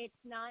it's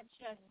not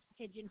just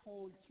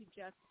pigeonholed to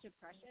just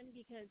depression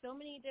because so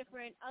many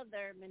different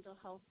other mental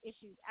health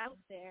issues out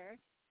there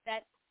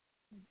that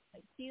I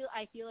feel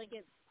like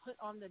it's put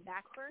on the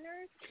back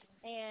burner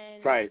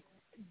and Right.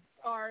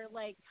 are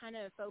like kind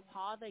of faux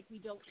pas, like we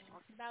don't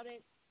talk about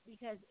it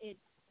because it's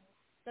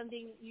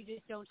something you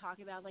just don't talk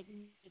about, like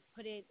you just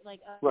put it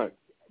like a Right.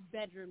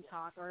 bedroom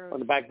talk or On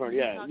the back burner,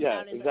 yeah,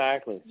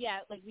 exactly.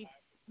 like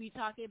we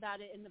talk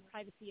about it in the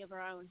privacy of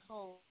our own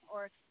home,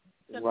 or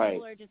some Right.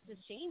 people are just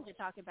ashamed to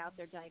talk about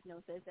their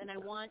diagnosis, and I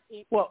want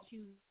it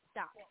to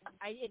stop.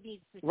 It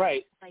needs to stop.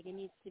 Right. Like it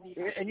needs to be.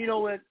 And you know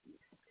what?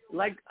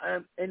 Like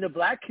in the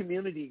black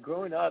community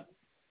growing up,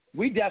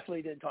 we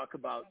definitely didn't talk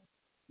about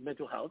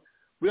mental health.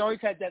 We always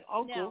had that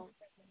uncle. No.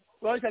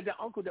 We always had that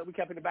uncle that we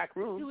kept in the back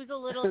room. Who was a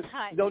little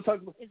touch. Don't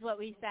talk about, is what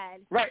we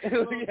said. right. A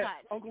little Yeah.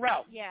 touch. Uncle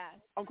Ralph. Yeah.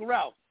 Uncle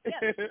Ralph.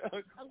 Yep.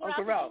 Uncle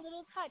Ralph Ralph. is a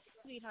little touch,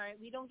 sweetheart.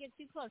 We don't get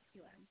too close to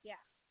him. Yeah.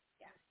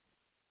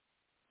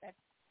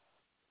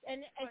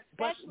 And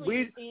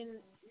especially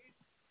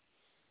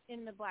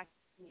in the black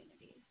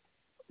community.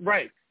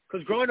 Right.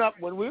 Because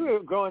when we were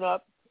growing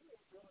up,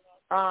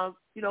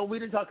 we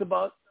didn't talk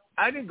about,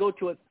 I didn't go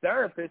to a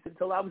therapist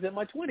until I was in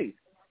my 20s.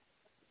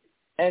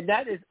 And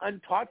that is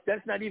untaught.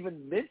 That's not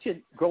even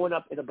mentioned growing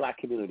up in a black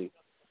community.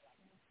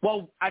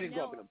 Well, I didn't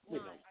grow up in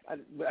a,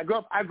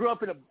 I grew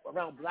up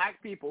around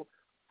black people,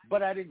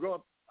 but I didn't grow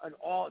up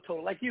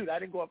like you. I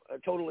didn't grow up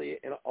totally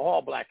in an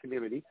all black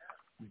community,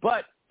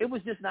 but it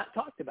was just not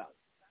talked about.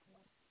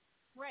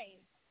 Right.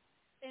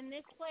 And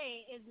this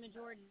play is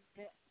majority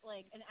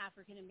like an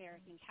African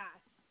American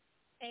cast,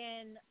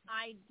 and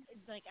I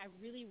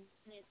really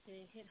wanted to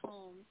hit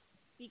home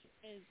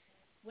because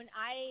when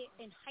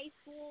in high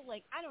school,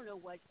 like, I don't know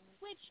what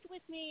switched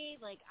with me,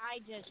 like,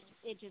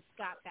 it just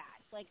got bad.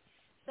 Like,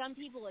 some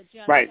people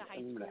adjust to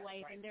high school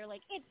life, and they're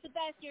like, it's the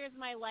best years of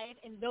my life,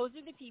 and those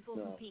are the people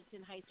who peaked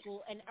in high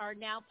school and are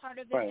now part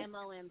of the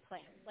MLM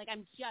plan. Like,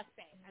 I'm just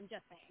saying.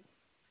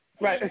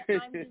 Right. And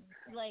I'm just,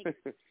 like,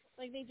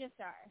 they just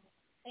are.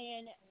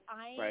 And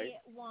I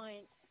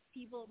want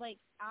people,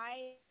 like,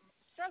 I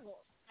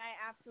struggled. I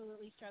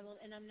absolutely struggled,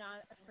 and I'm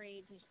not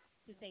afraid to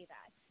say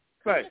that.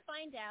 Right. To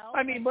find out,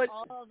 I mean, but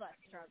all of us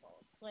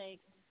struggle. Like,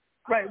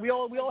 we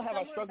all have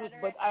our struggles,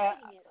 but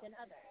than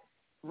others.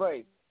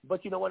 Right.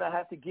 But you know what? I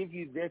have to give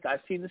you this.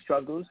 I've seen the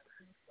struggles,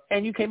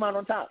 and you came out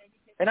on top.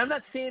 And I'm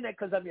not saying that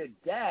because I'm your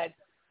dad.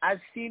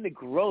 I've seen the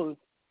growth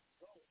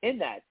in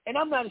that, and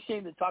I'm not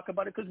ashamed to talk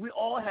about it because we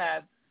all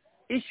have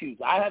issues.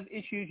 I have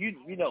issues.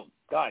 You know,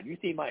 God, you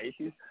see my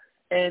issues,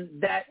 and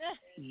that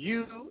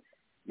you've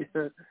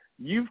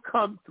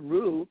come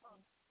through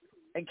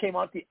and came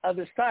out the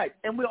other side,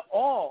 and we're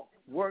all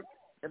work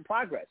in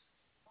progress.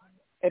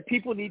 And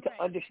people need to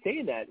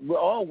understand that. We're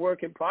all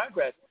work in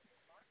progress.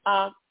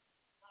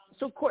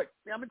 So, Court,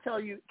 I'm going to tell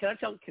you, can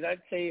I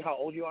say how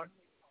old you are?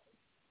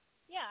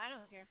 Yeah, I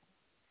don't care.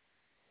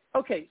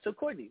 Okay, so,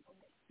 Courtney,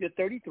 you're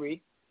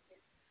 33.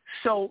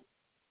 So,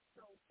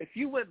 if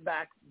you went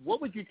back,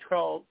 what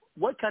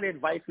kind of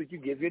advice would you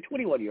give your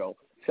 21-year-old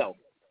self?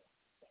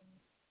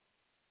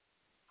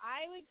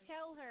 I would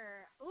tell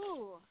her,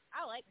 ooh,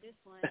 I like this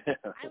one.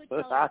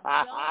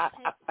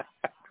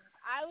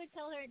 I would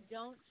tell her,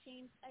 don't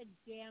change a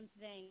damn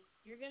thing.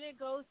 You're going to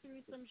go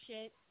through some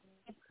shit.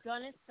 It's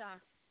going to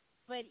suck,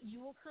 but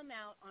you will come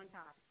out on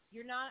top.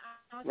 I'm not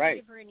going to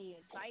give her any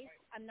advice.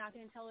 I'm not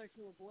going to tell her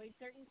to avoid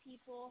certain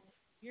people.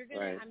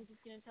 I'm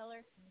just going to tell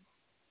her,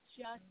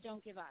 just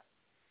don't give up.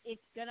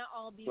 It's going to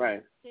all be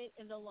worth it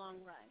in the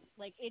long run.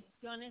 Like, it's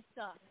going to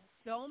suck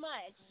so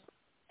much,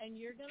 and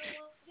you're going to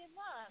want to give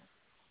up.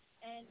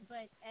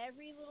 But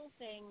every little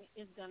thing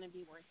is going to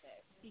be worth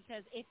it.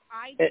 Because if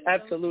I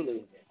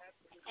absolutely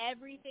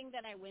everything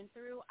that I went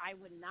through, I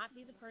would not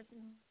be the person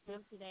who I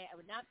am today. I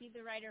would not be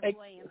the writer who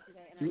I am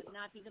today. And I would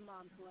not be the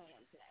mom who I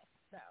am today.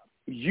 So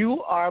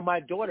you are my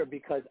daughter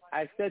because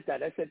I said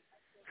that. I said,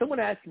 someone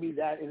asked me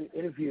that in an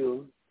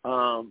interview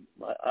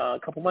a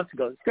couple months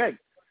ago. Greg,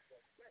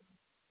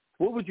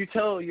 what would you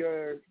tell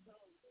your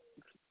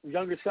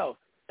younger self?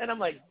 And I'm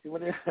like, I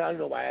don't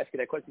know why I asked you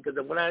that question, because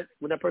when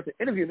that person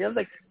interviewed me, I was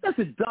like, that's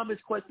the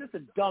dumbest question. That's a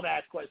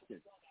dumbass question.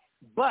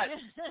 But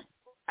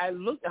I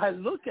look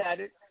at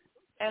it,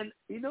 and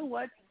you know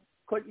what,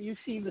 Courtney, you've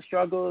seen the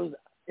struggles.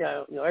 You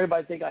know,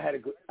 everybody think I had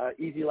a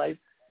easy life.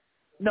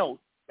 No,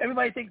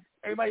 everybody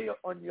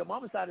on your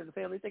mama's side of the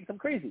family thinks I'm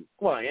crazy.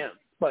 Well, I am,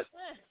 but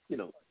you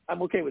know,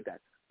 I'm okay with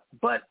that.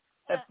 But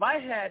if I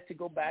had to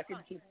go back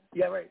and if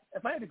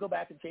I had to go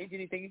back and change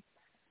anything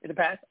in the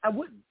past, I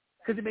wouldn't.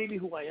 Because it made me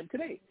who I am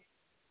today,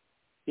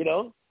 you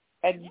know?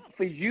 And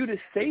for you to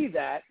say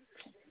that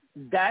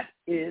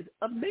is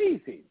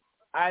amazing.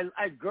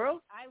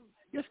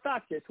 Your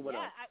stock just went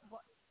up.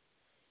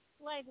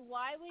 Like,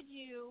 why would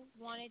you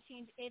want to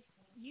change? If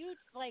you,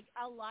 like,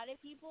 a lot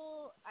of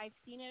people, I've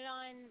seen it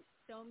on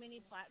so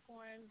many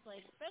platforms,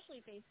 like,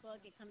 especially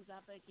Facebook, it comes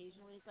up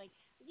occasionally. It's like,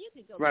 if you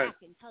could go back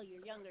and tell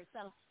your younger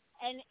self,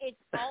 and it's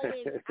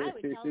always, I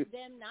would tell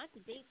them not to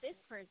date this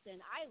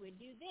person. I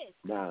would do this.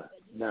 No,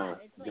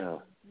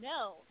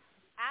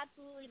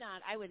 absolutely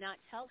not. I would not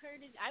tell her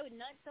I would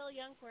not tell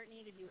young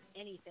Courtney to do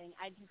anything.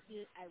 I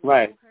would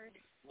tell her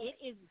it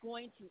is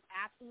going to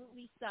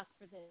absolutely suck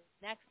for the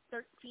next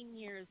 13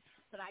 years,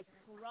 but I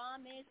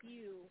promise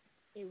you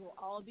it will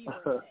all be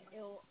worth it.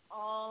 It will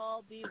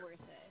all be worth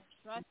it.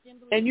 Trust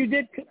and believe. And you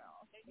did,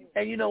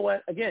 and you know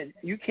what? Again,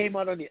 you came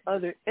out on the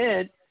other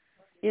end,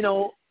 you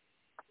know.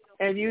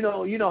 And you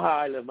know how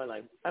I live my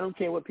life. I don't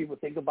care what people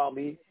think about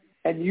me,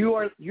 and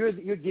you're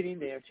getting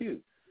there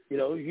too. You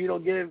know, you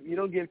don't give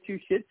two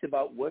shits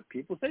about what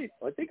people say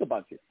or think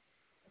about you.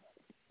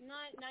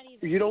 Not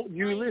even.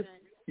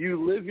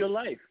 You live your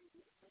life.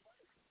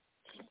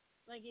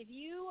 Like, if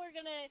you are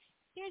gonna,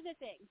 here's the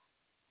thing,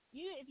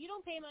 if you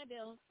don't pay my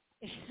bills,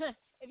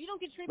 if you don't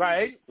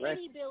contribute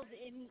any bills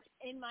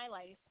in my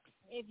life,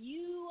 if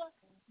you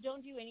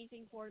don't do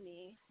anything for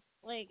me,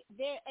 like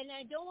and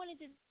I don't want it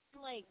to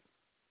like,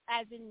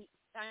 as in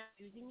I'm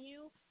using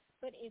you,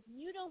 but if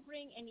you don't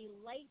bring any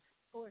light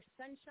or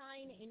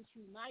sunshine into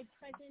my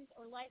present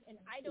or life, and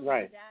I don't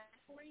do that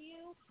for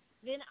you,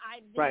 then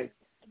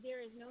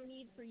there is no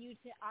need for you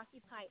to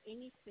occupy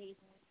any space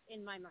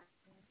in my mind.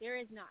 There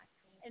is not.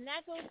 And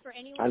that goes for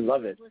anyone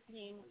who's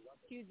listening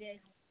to this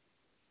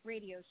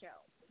radio show.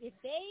 If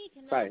they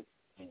cannot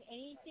bring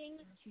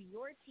anything to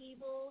your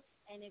table,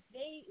 and if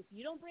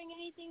you don't bring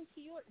anything to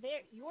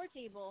your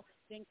table,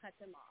 then cut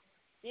them off.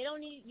 They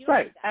don't need you. Don't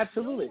Right, need that.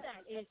 absolutely. You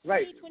don't need that. It's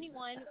Right.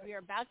 2021. We are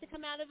about to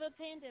come out of a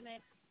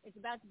pandemic. It's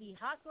about to be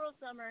hot girl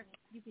summer.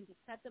 You can just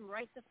cut them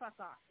right the fuck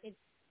off. It's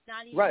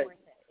not even Right. worth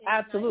it. It's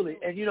Absolutely. not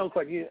even And you know,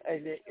 Courtney,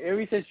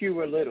 ever since you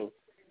were little,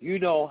 you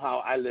know how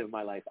I live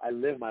my life. I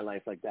live my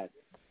life like that.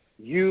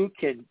 You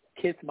can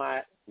kiss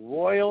my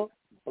royal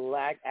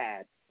black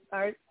ass. All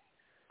right.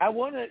 I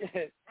want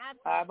to.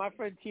 My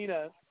friend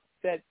Tina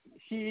said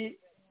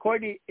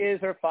Courtney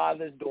is her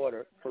father's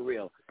daughter for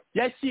real.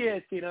 Yes, she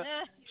is, Tina.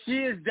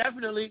 She is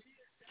definitely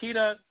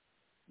Tina.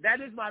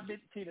 That is my big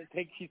Tina.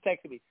 She's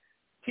texting me.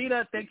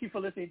 Tina, thank you for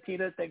listening.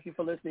 Tina, thank you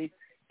for listening.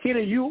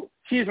 Tina,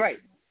 she's right.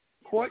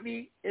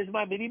 Courtney is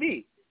my mini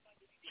me.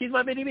 She's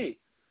my mini me.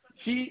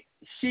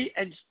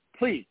 And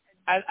please,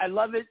 I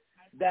love it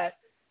that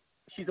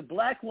she's a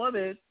black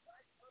woman,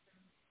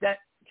 that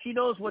she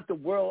knows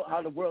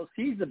how the world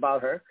sees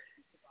about her,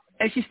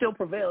 and she still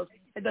prevails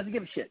and doesn't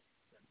give a shit.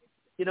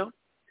 You know?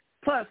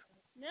 Plus,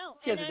 no,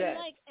 she and has a I'm dad.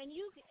 like, and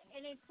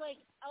it's like,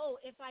 oh,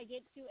 if I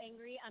get too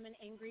angry, I'm an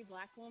angry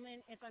black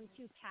woman. If I'm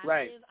too passive,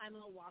 Right. I'm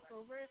a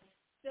walkover.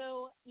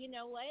 So, you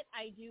know what?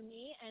 I do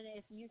me, and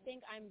if you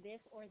think I'm this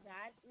or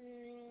that,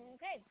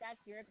 okay, that's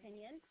your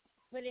opinion.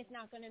 But it's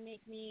not going to make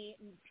me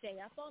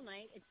stay up all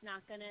night. It's not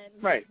going to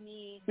make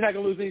me. You're not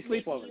going to lose any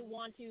sleep make over me it.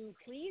 want to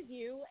please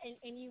you in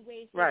any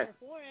way, shape, Right. or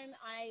form.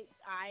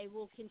 I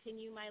will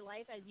continue my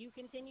life as you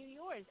continue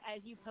yours,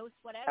 as you post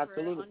whatever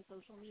Absolutely. on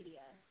social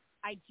media.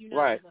 I do not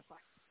Right. give a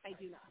fuck. I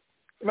do not.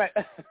 Right.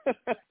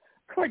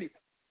 Courtney,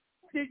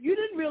 you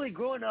didn't really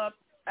growing up,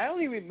 I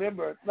only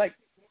remember, like,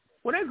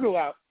 when I grew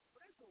up,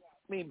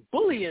 I mean,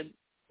 bullying,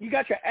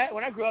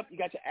 when I grew up, you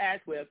got your ass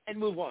whipped and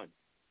move on.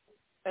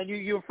 And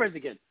you were friends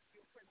again.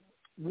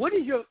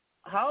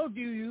 How do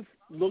you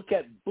look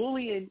at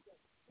bullying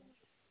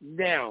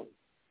now?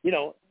 You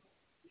know,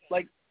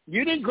 like,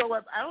 you didn't grow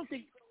up, I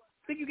think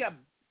you got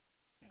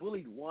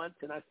bullied once,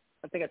 and I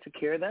think I took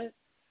care of that.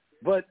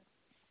 But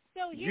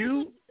so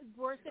here's what's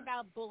worse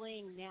about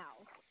bullying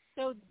now.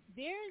 So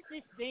there's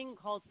this thing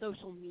called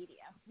social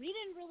media. We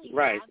didn't really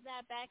have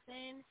that back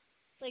then.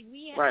 Like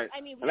we had,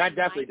 I mean, we and I had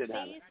definitely MySpace. did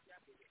have it.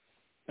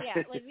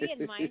 Yeah, like we had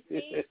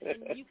MySpace,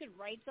 and you could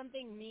write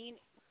something mean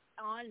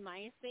on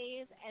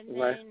MySpace, and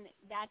then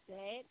that's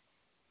it.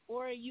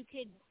 Or you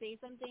could say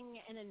something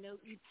in a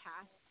note you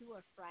passed to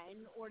a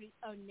friend, or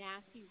a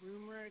nasty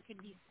rumor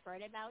could be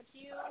spread about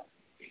you,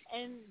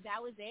 and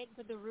that was it.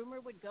 But the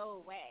rumor would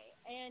go away.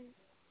 And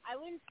I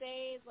wouldn't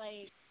say,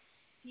 like,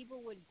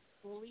 people would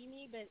bully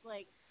me, but,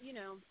 like, you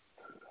know,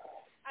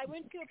 I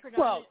went to a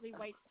predominantly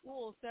white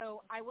school,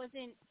 so I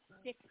wasn't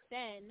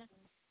 6'10",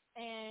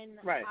 and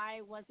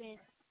I wasn't,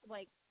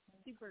 like,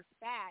 super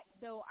fat.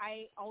 So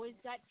I always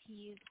got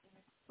teased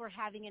for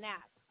having an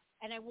ass.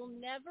 And I will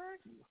never,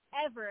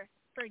 ever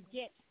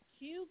forget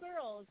 2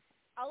 girls.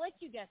 I'll let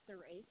you guess the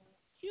race.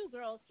 2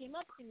 girls came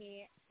up to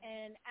me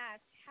and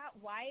asked,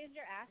 why is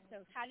your ass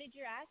how did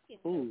your ass get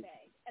so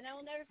big? And I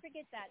will never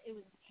forget that. It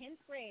was 10th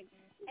grade.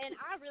 And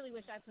I really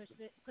wish I put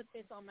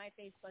this on my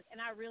Facebook, and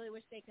I really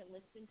wish they could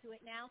listen to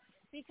it now.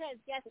 Because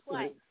guess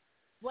what?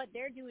 What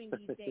they're doing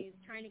these days,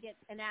 trying to get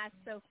an ass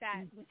so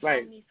fat with so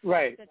many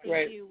squats that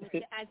they do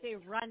as they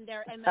run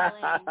their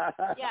MLM.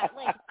 Yeah,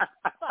 like,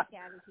 fuck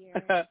out of here.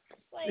 Like,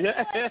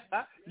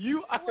 what?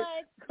 You are,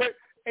 what?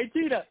 Hey,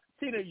 Tina,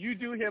 you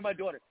do hear my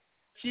daughter.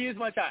 She is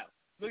my child.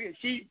 Look at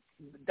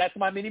that's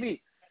my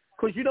mini-me.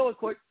 Because you know what,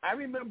 Court, I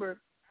remember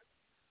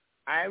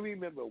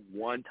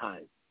one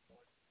time.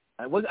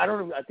 I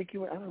don't know, I think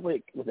you were, I don't know,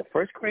 was it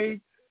first grade,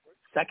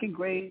 second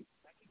grade,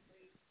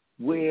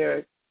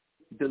 where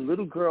the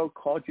little girl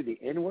called you the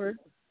N-word?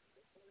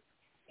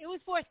 It was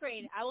 4th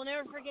grade. I will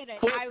never forget it.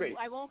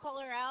 I won't call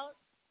her out.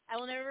 I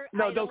will never.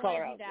 No, I don't call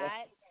want her to out. do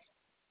that.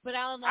 But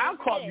I'll never I'll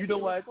call forget you. it. Know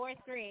It what? was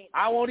 4th grade.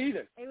 I won't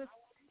either.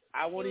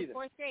 I won't either.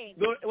 4th grade.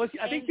 No,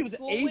 I think she was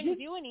school Asian. wouldn't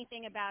do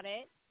anything about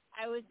it.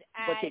 I was.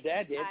 But your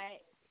dad did.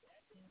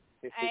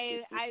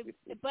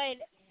 But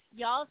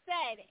y'all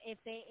said if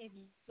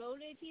you go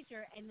to a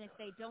teacher and if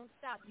they don't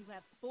stop, you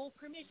have full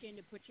permission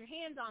to put your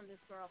hands on this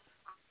girl.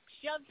 I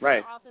shoved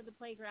her off of the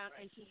playground,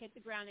 and she hit the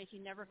ground, and she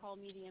never called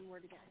me the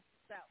N-word again.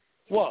 So.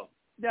 Well,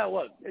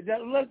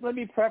 let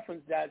me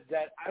preference that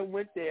I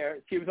went there.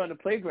 She was on the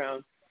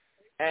playground,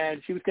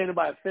 and she was standing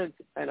by a fence,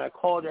 and I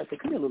called her. I said,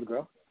 "Come here, little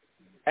girl,"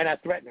 and I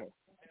threatened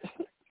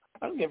her.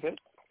 I don't give a shit.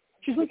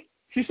 She's like,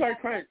 she started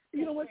crying.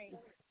 You know what?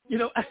 You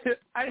know, I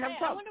didn't have a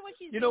problem. I wonder what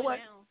she's you know doing what?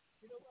 now.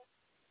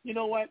 You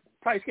know what?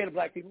 Probably scared of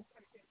black people.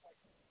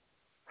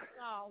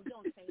 Oh,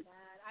 don't say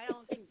that. I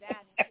don't think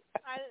that.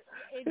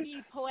 It'd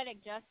be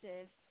poetic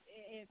justice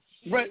if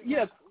she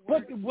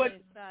worked with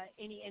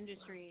any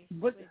industry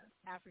with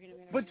African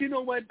Americans. But you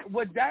know what?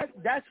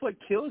 That's what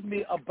kills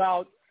me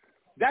about.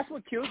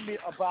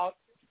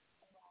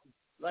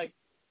 Like,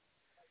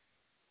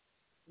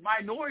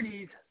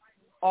 minorities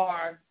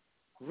are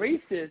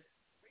racist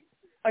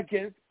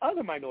against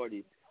other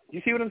minorities.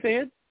 You see what I'm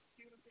saying?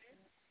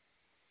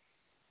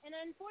 And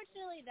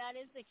unfortunately, that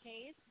is the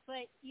case.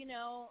 But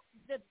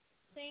the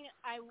thing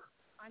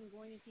I'm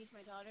going to teach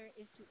my daughter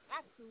is to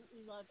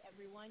absolutely love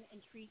everyone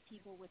and treat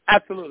people with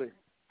absolutely.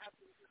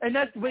 And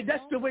that's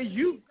the way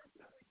you.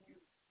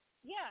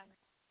 Yeah.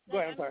 Go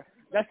ahead. I'm sorry.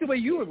 That's the way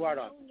you were brought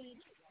up.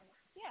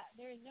 Yeah,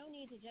 there is no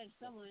need to judge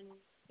someone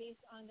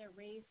based on their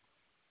race,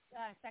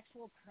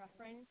 sexual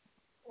preference,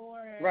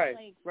 or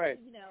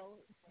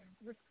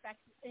respect.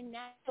 And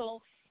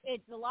now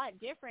it's a lot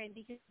different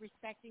because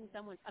respecting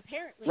someone.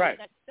 Apparently,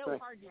 that's so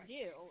hard to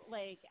do.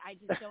 Like, I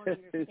just don't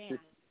understand.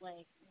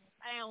 Like,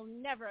 I'll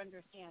never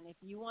understand. If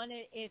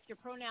your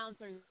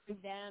pronouns are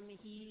them,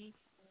 he.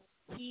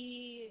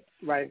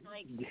 Right.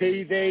 Like,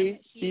 he, they,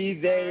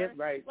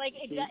 right. Like,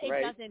 it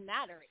doesn't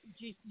matter.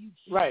 You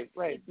right.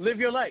 Live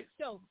your life. It's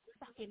so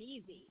fucking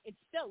easy. It's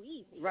so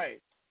easy.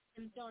 Right.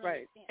 I just don't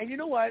right. understand. And you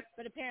know what?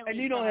 But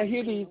apparently, and I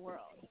hear these.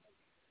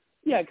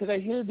 Yeah, because I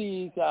hear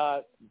these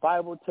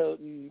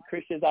Bible-toting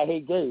Christians. I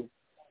hate gays.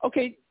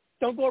 Okay,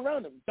 don't go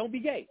around them. Don't be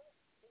gay.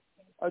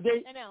 Are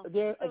they? I know.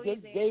 They're so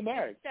against easy. gay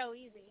marriage. It's so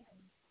easy.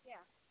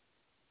 Yeah.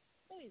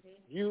 So easy.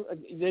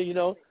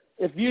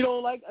 If you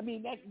don't like, I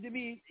mean, that to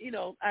me,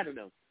 I don't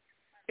know.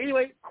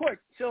 Anyway,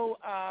 Court, so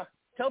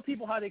tell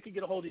people how they can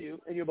get a hold of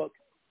you and your book.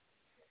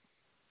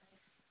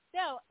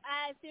 So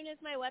as soon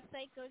as my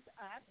website goes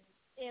up,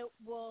 it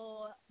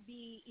will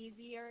be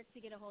easier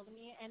to get a hold of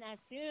me. And as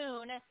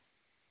soon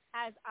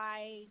as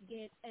I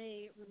get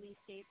a release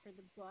date for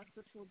the book,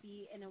 which will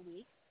be in a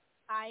week,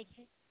 I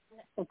can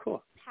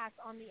pass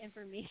on the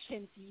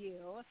information to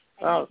you,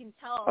 and you can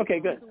tell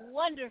these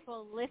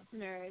wonderful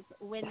listeners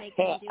when they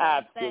can do it.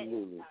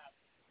 Absolutely.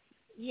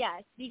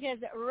 Yes, because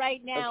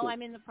right now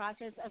I'm in the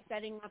process of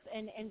setting up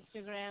an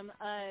Instagram,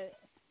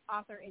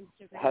 author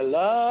Instagram.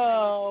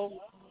 Hello.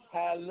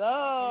 I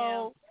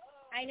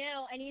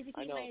know. I need to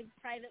keep my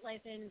private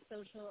life and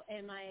social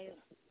and my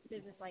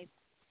business life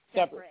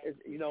separate.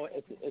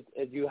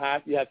 You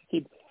have to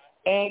keep.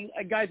 And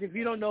guys, if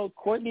you don't know,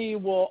 Courtney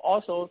will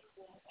also.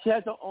 She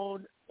has her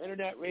own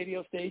internet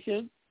radio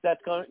station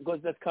that's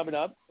coming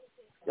up.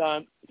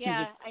 I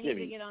need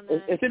to get on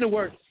that. It's in the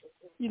works.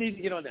 You need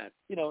to get on that.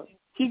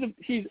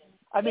 She's.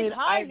 I mean, it's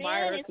hard, I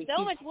admire man. her. It's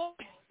so much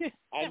work.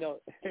 I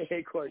know.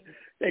 Hey, Court.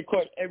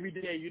 Every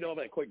day, I'm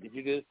like, Court, did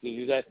you do this? Did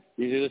you do that?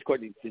 Did you do this,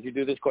 Courtney? Did you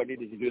do this, Courtney?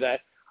 Did you do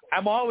that?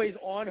 I'm always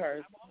on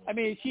her. I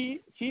mean,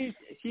 she's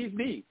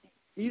me.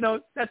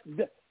 That's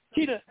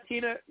Tina.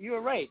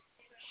 You're right.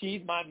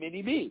 She's my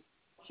mini me.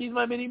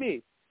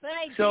 But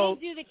I did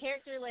do the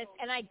character list,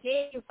 and I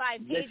gave you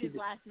 5 pages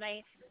last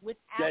night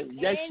without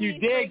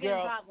any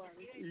girl. problems.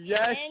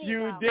 Yes,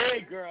 you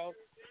did, girl.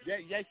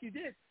 Yes, you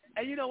did.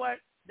 And you know what?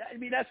 I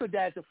mean, that's what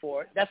dads are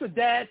for. That's what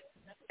dads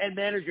and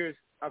managers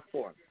are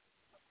for.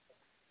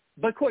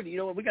 But, Courtney,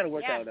 we got to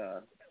work out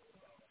a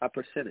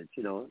percentage,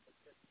 It ain't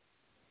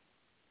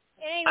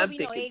I'm gonna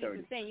be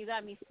thinking 80%. You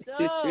got me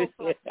so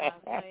fucked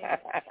up.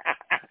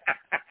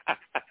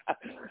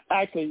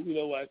 Actually, you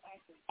know what?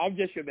 I'm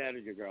just your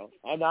manager, girl.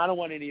 I don't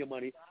want any of your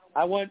money.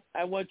 I want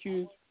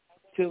you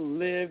to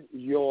live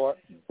your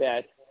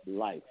best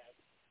life.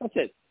 That's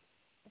it.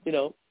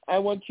 I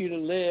want you to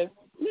live.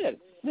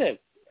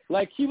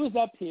 Like she was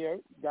up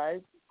here,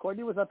 guys.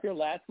 Courtney was up here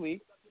last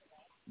week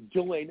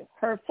doing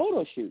her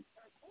photo shoot.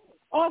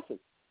 Awesome.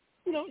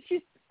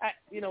 She's.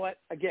 You know what?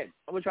 Again,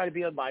 I'm gonna try to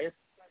be unbiased.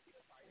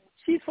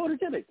 She's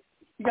photogenic.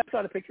 You guys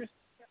saw the pictures.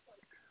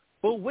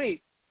 But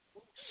wait,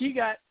 she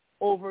got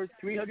over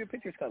 300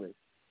 pictures coming.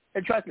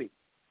 And trust me,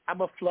 I'm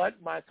going to flood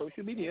my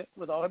social media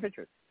with all her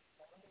pictures.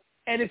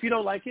 And if you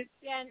don't like it,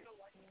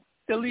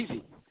 delete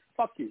me.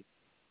 Fuck you.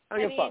 I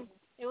don't give a fuck.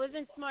 It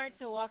wasn't smart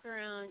to walk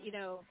around,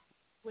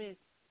 with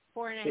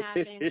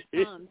 4.5-inch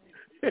thumbs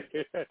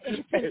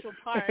in Central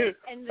Park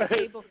and the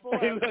day before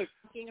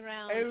walking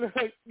around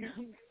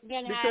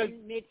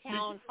Manhattan,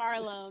 Midtown,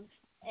 Harlem,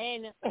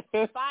 and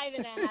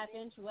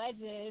 5.5-inch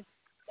wedges.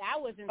 That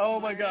wasn't smart.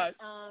 Oh, my God.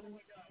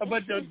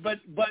 But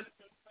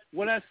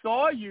when I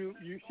saw you,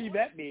 she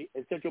met me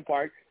in Central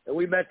Park, and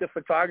we met the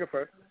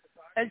photographer.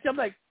 And so I'm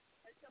like,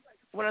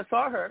 when I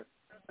saw her,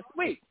 I said,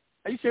 wait,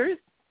 are you serious?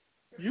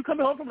 You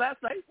coming home from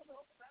last night?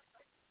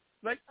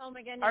 Like, oh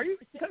my goodness. Are you?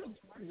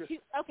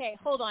 Okay,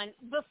 hold on.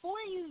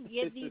 Before you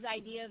give these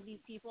ideas of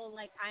these people,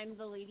 like I'm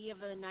the lady of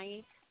the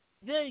night,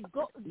 the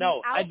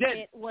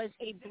outfit was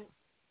a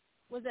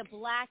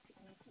black.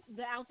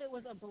 The outfit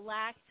was a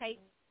black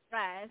tight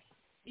dress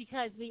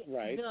because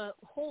the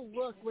whole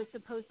look was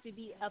supposed to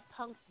be a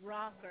punk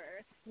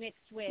rocker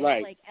mixed with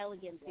like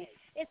elegancy.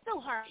 It's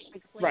so hard to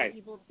explain to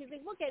people because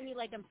they look at me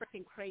like I'm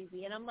freaking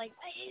crazy, and I'm like,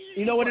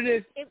 you know what it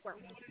is? It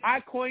works.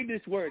 I coined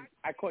this word.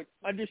 I coined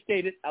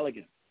understated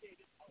elegance.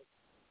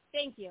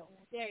 Thank you.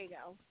 There you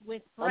go.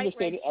 With bright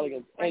understated red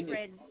elegance. Bright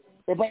red.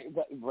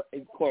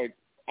 Court,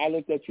 I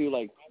looked at you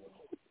like,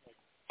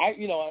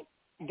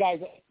 guys,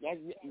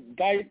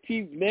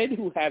 men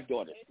who have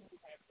daughters.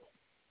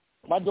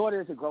 My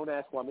daughter is a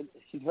grown-ass woman.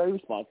 She's very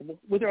responsible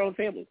with her own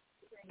family.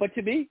 But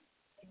to me,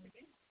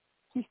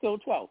 she's still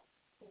 12.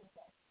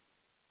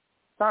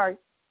 Sorry,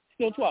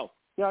 still 12.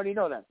 You already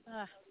know that.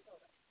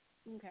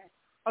 Okay.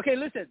 Okay,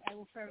 listen. I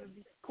will forever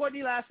be.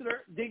 Courtney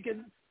Lassiter,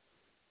 Dinkins,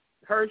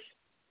 Hirsch,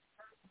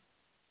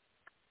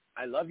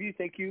 I love you.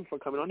 Thank you for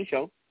coming on the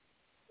show.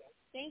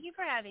 Thank you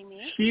for having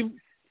me.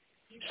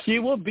 She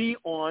will be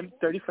on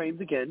 30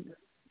 Frames again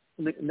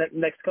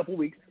next couple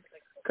weeks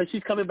because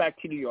she's coming back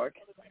to New York.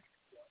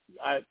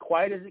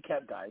 Quiet as it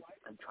kept, guys.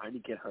 I'm trying to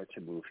get her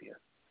to move here.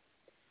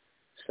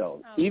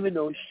 So even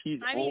though she's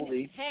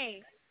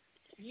hey,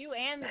 you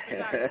and the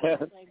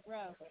photographer, like,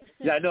 bro.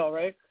 Yeah, I know,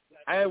 right?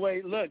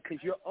 Wait, look, because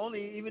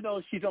even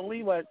though she's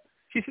only,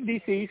 she's from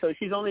D.C., so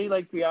she's only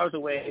like 3 hours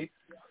away,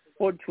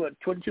 or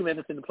 22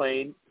 minutes in the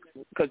plane,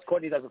 because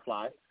Courtney doesn't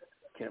fly.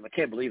 I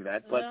can't believe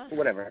that, but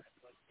whatever.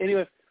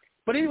 Anyway,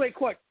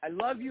 Court, I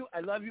love you.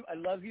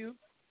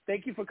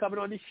 Thank you for coming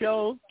on the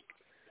show.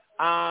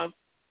 I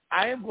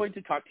am going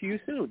to talk to you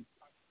soon.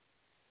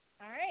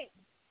 All right.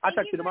 I'll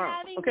talk to you tomorrow.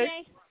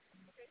 Okay?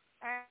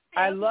 All right.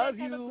 I love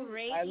you.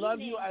 I love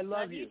you. I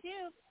love you.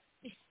 Too.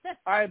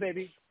 All right,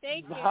 baby.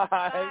 Thank you. Bye.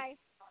 Bye.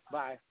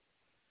 Bye.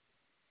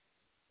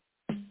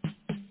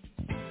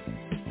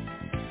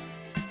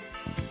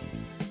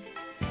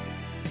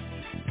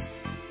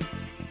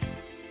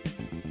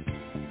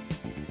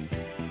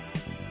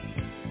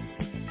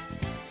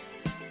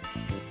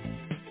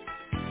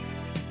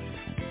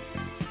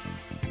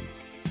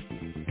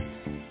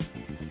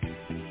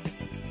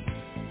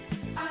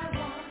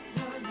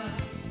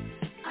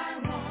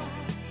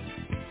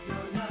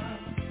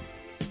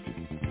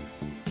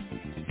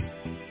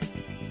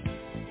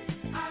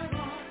 I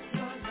want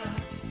your love.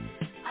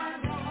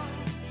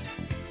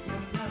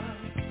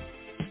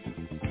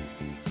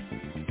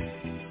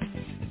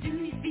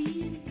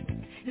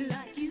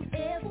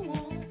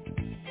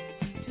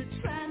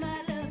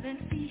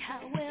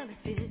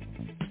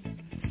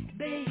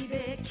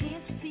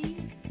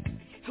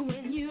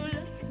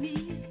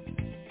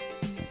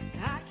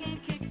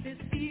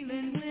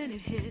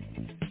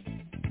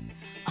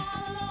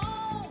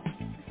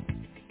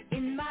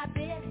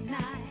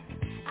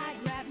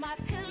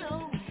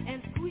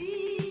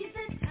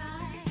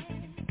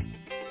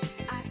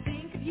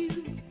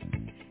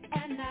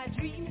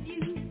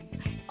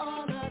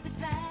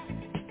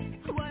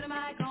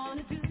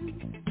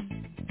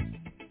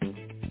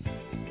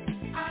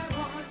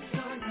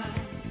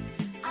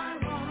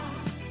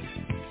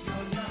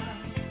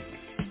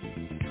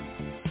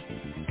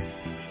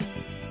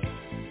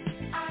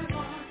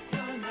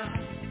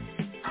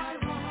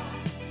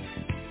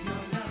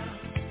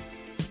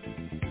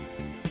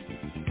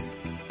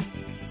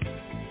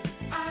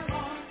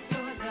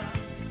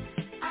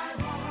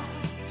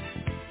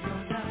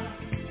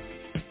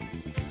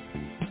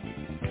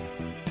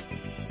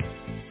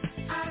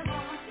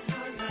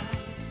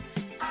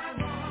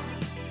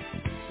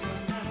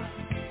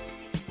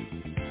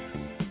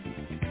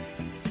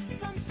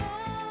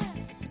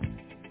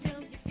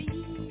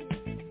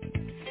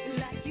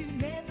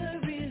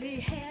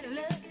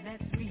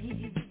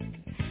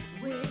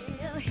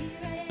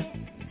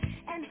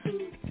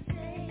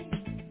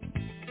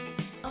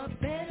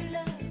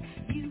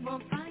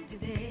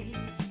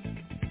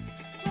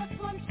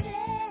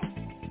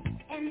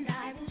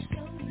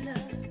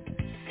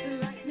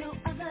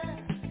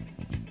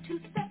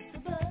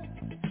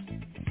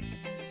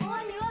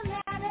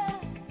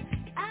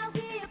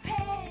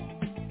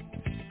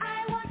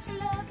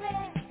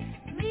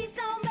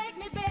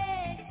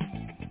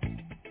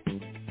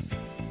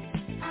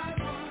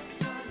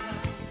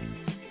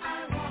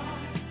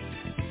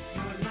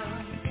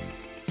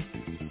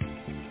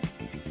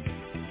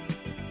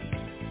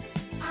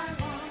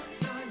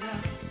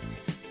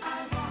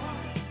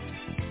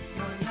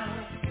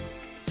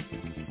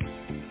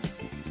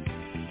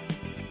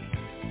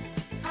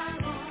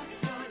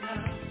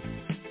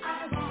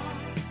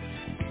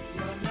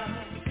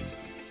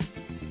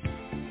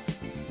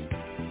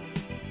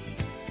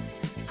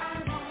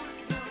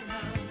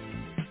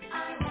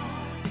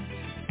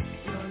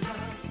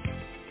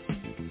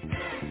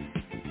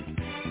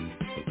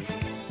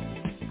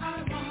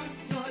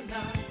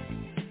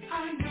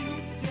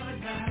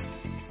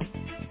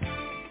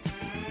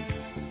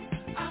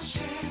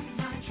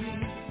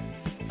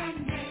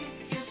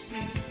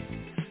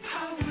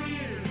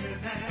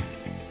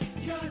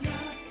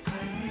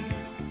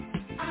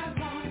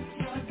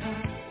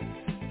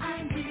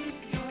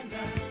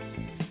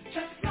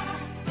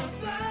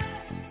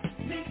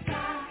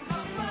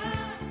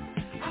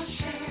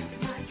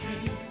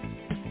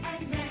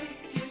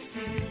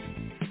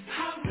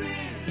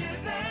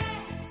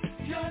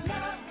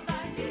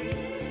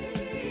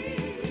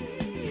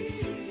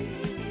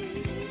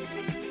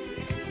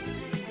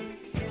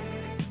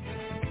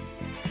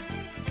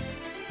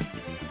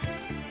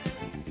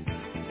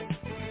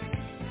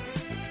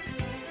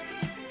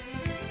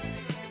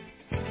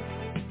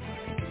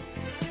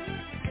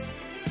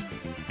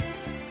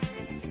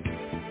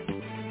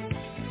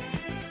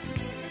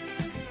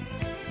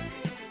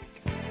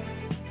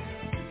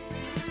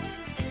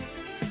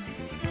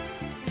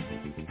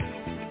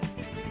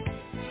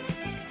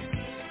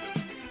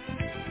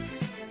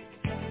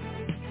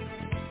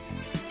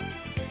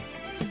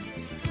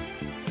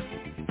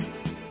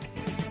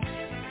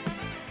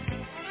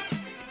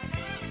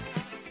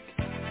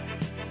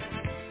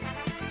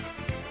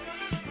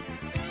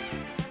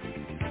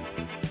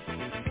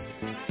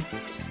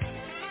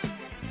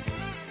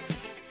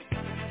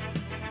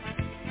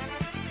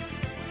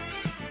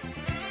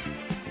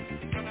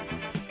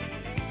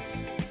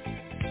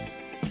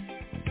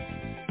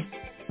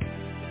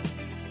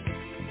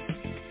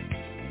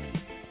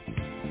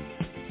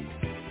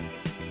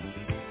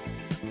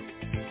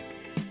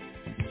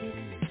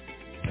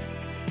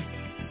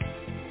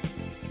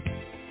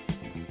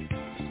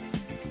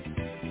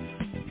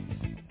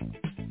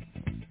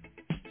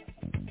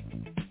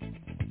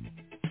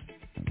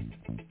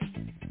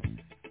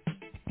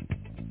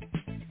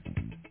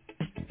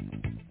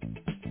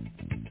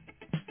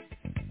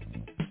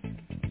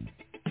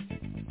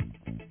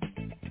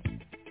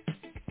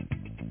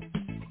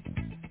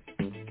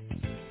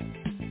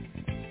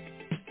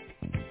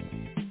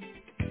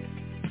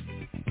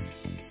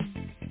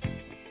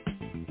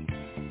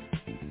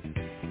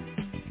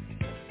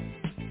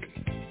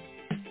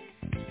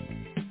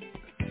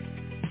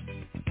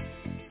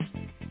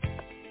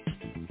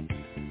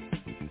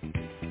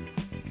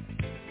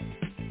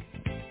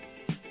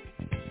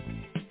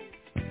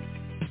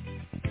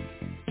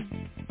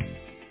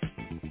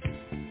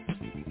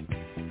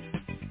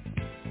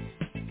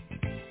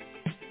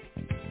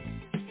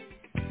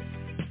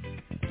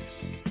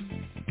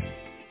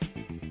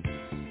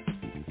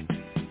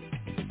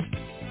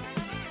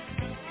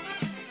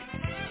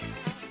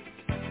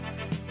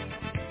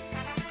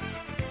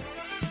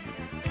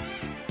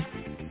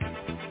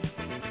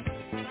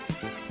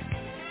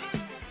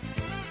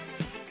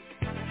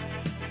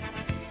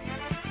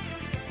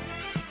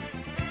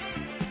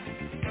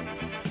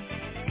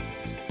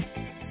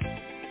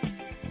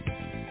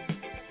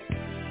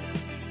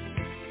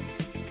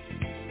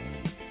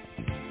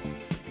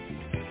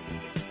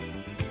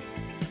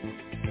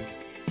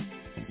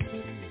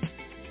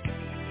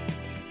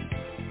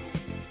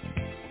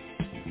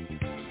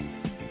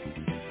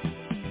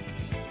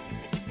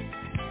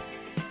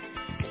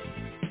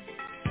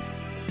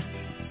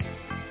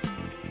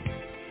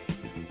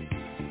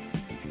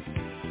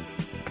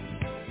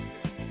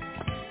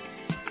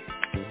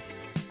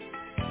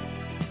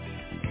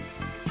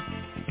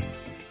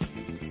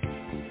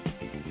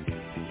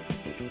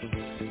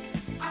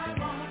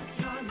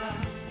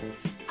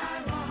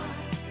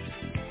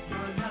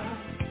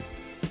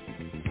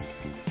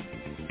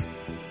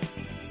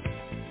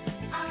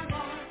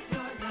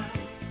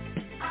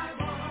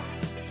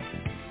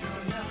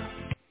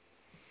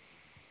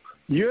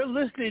 You're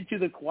listening to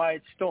The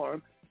Quiet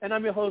Storm, and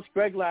I'm your host,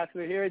 Greg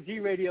Lassiter, here at G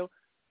Radio,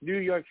 New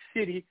York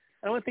City.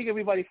 And I want to thank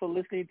everybody for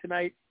listening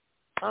tonight.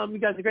 You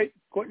guys are great.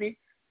 Courtney,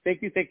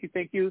 thank you.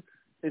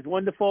 It's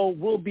wonderful.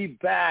 We'll be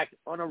back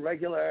on a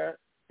regular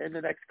in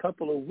the next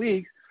couple of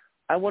weeks.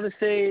 I want to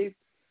say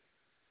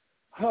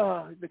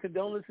the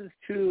condolences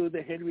to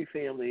the Henry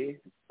family.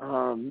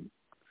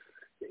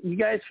 You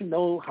guys should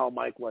know how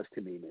Mike was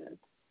to me, man.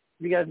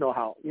 You guys know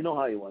how. You know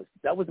how he was.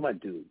 That was my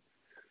dude.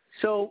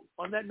 So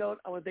on that note,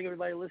 I want to thank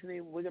everybody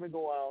listening. We're going to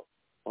go out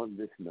on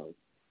this note.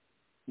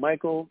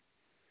 Michael,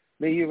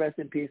 may you rest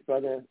in peace,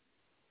 brother.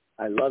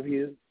 I love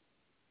you.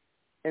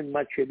 And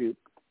my tribute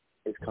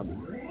is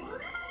coming.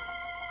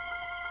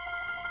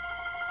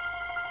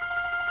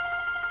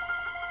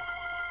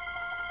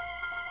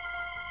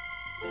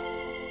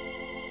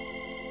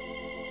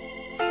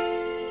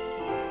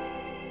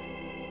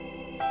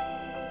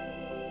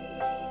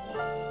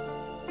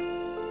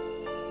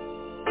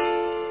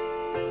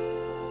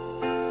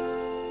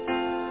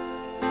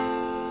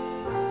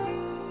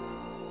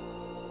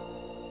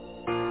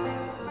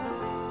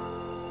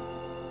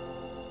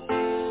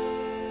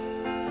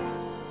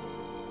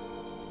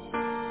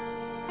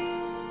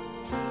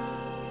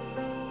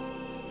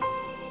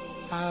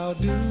 How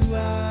do I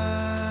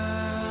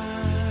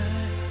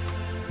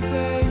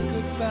say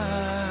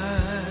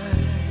goodbye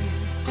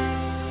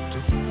to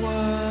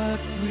what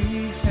we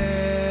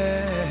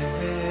had?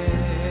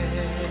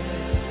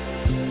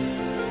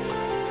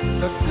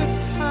 The good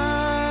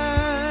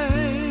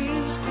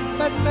times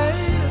that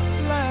made us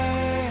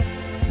laugh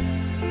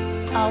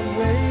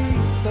outweigh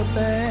the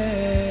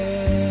bad.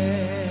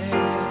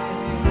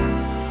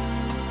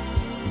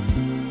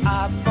 I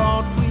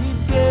thought we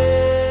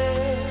did.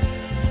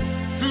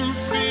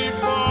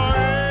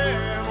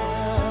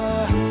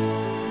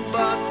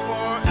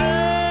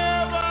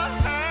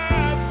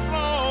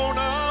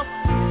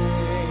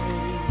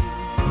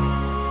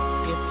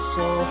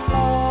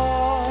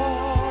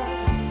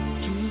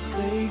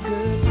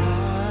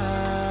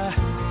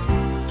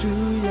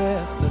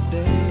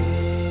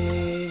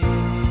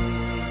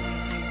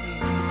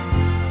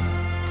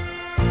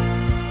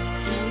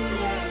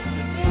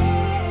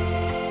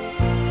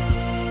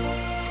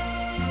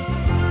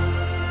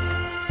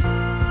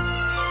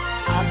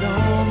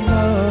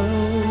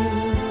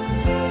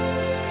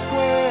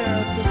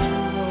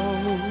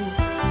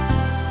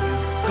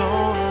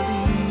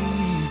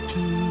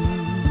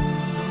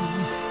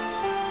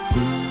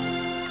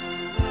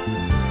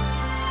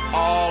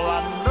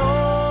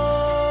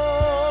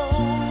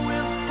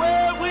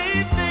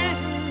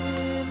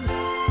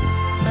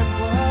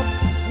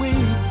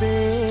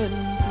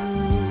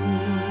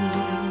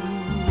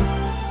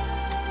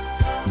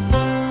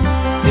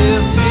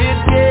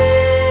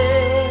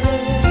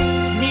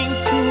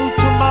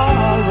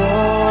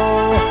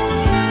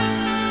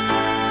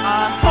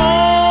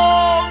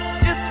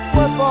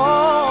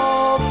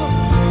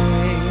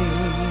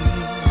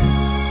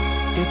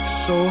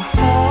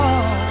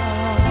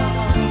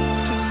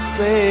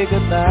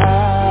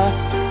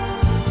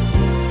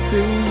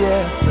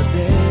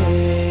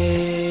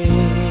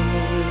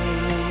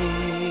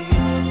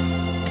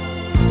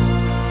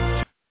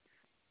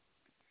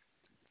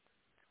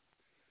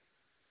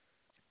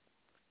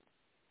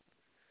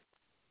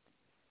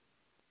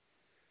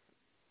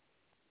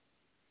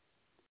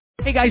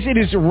 Hey guys, it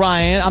is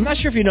Ryan. I'm not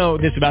sure if you know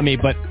this about me,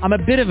 but I'm a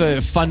bit of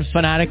a fun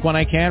fanatic when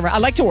I can. I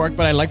like to work,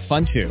 but I like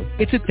fun too.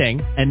 It's a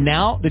thing. And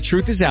now the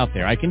truth is out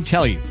there. I can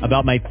tell you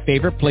about my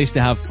favorite place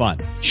to have fun.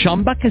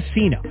 Chumba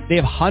Casino. They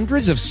have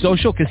hundreds of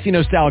social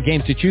casino style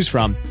games to choose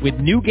from with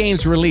new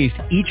games released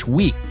each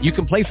week. You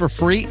can play for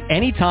free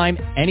anytime,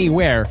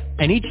 anywhere.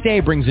 And each day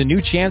brings a new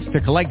chance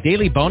to collect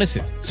daily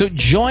bonuses. So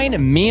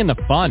join me in the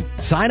fun.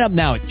 Sign up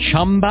now at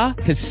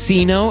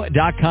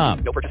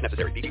ChumbaCasino.com. No purchase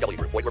necessary. VGW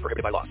Group. Void where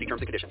prohibited by law. See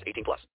terms and conditions. 18+.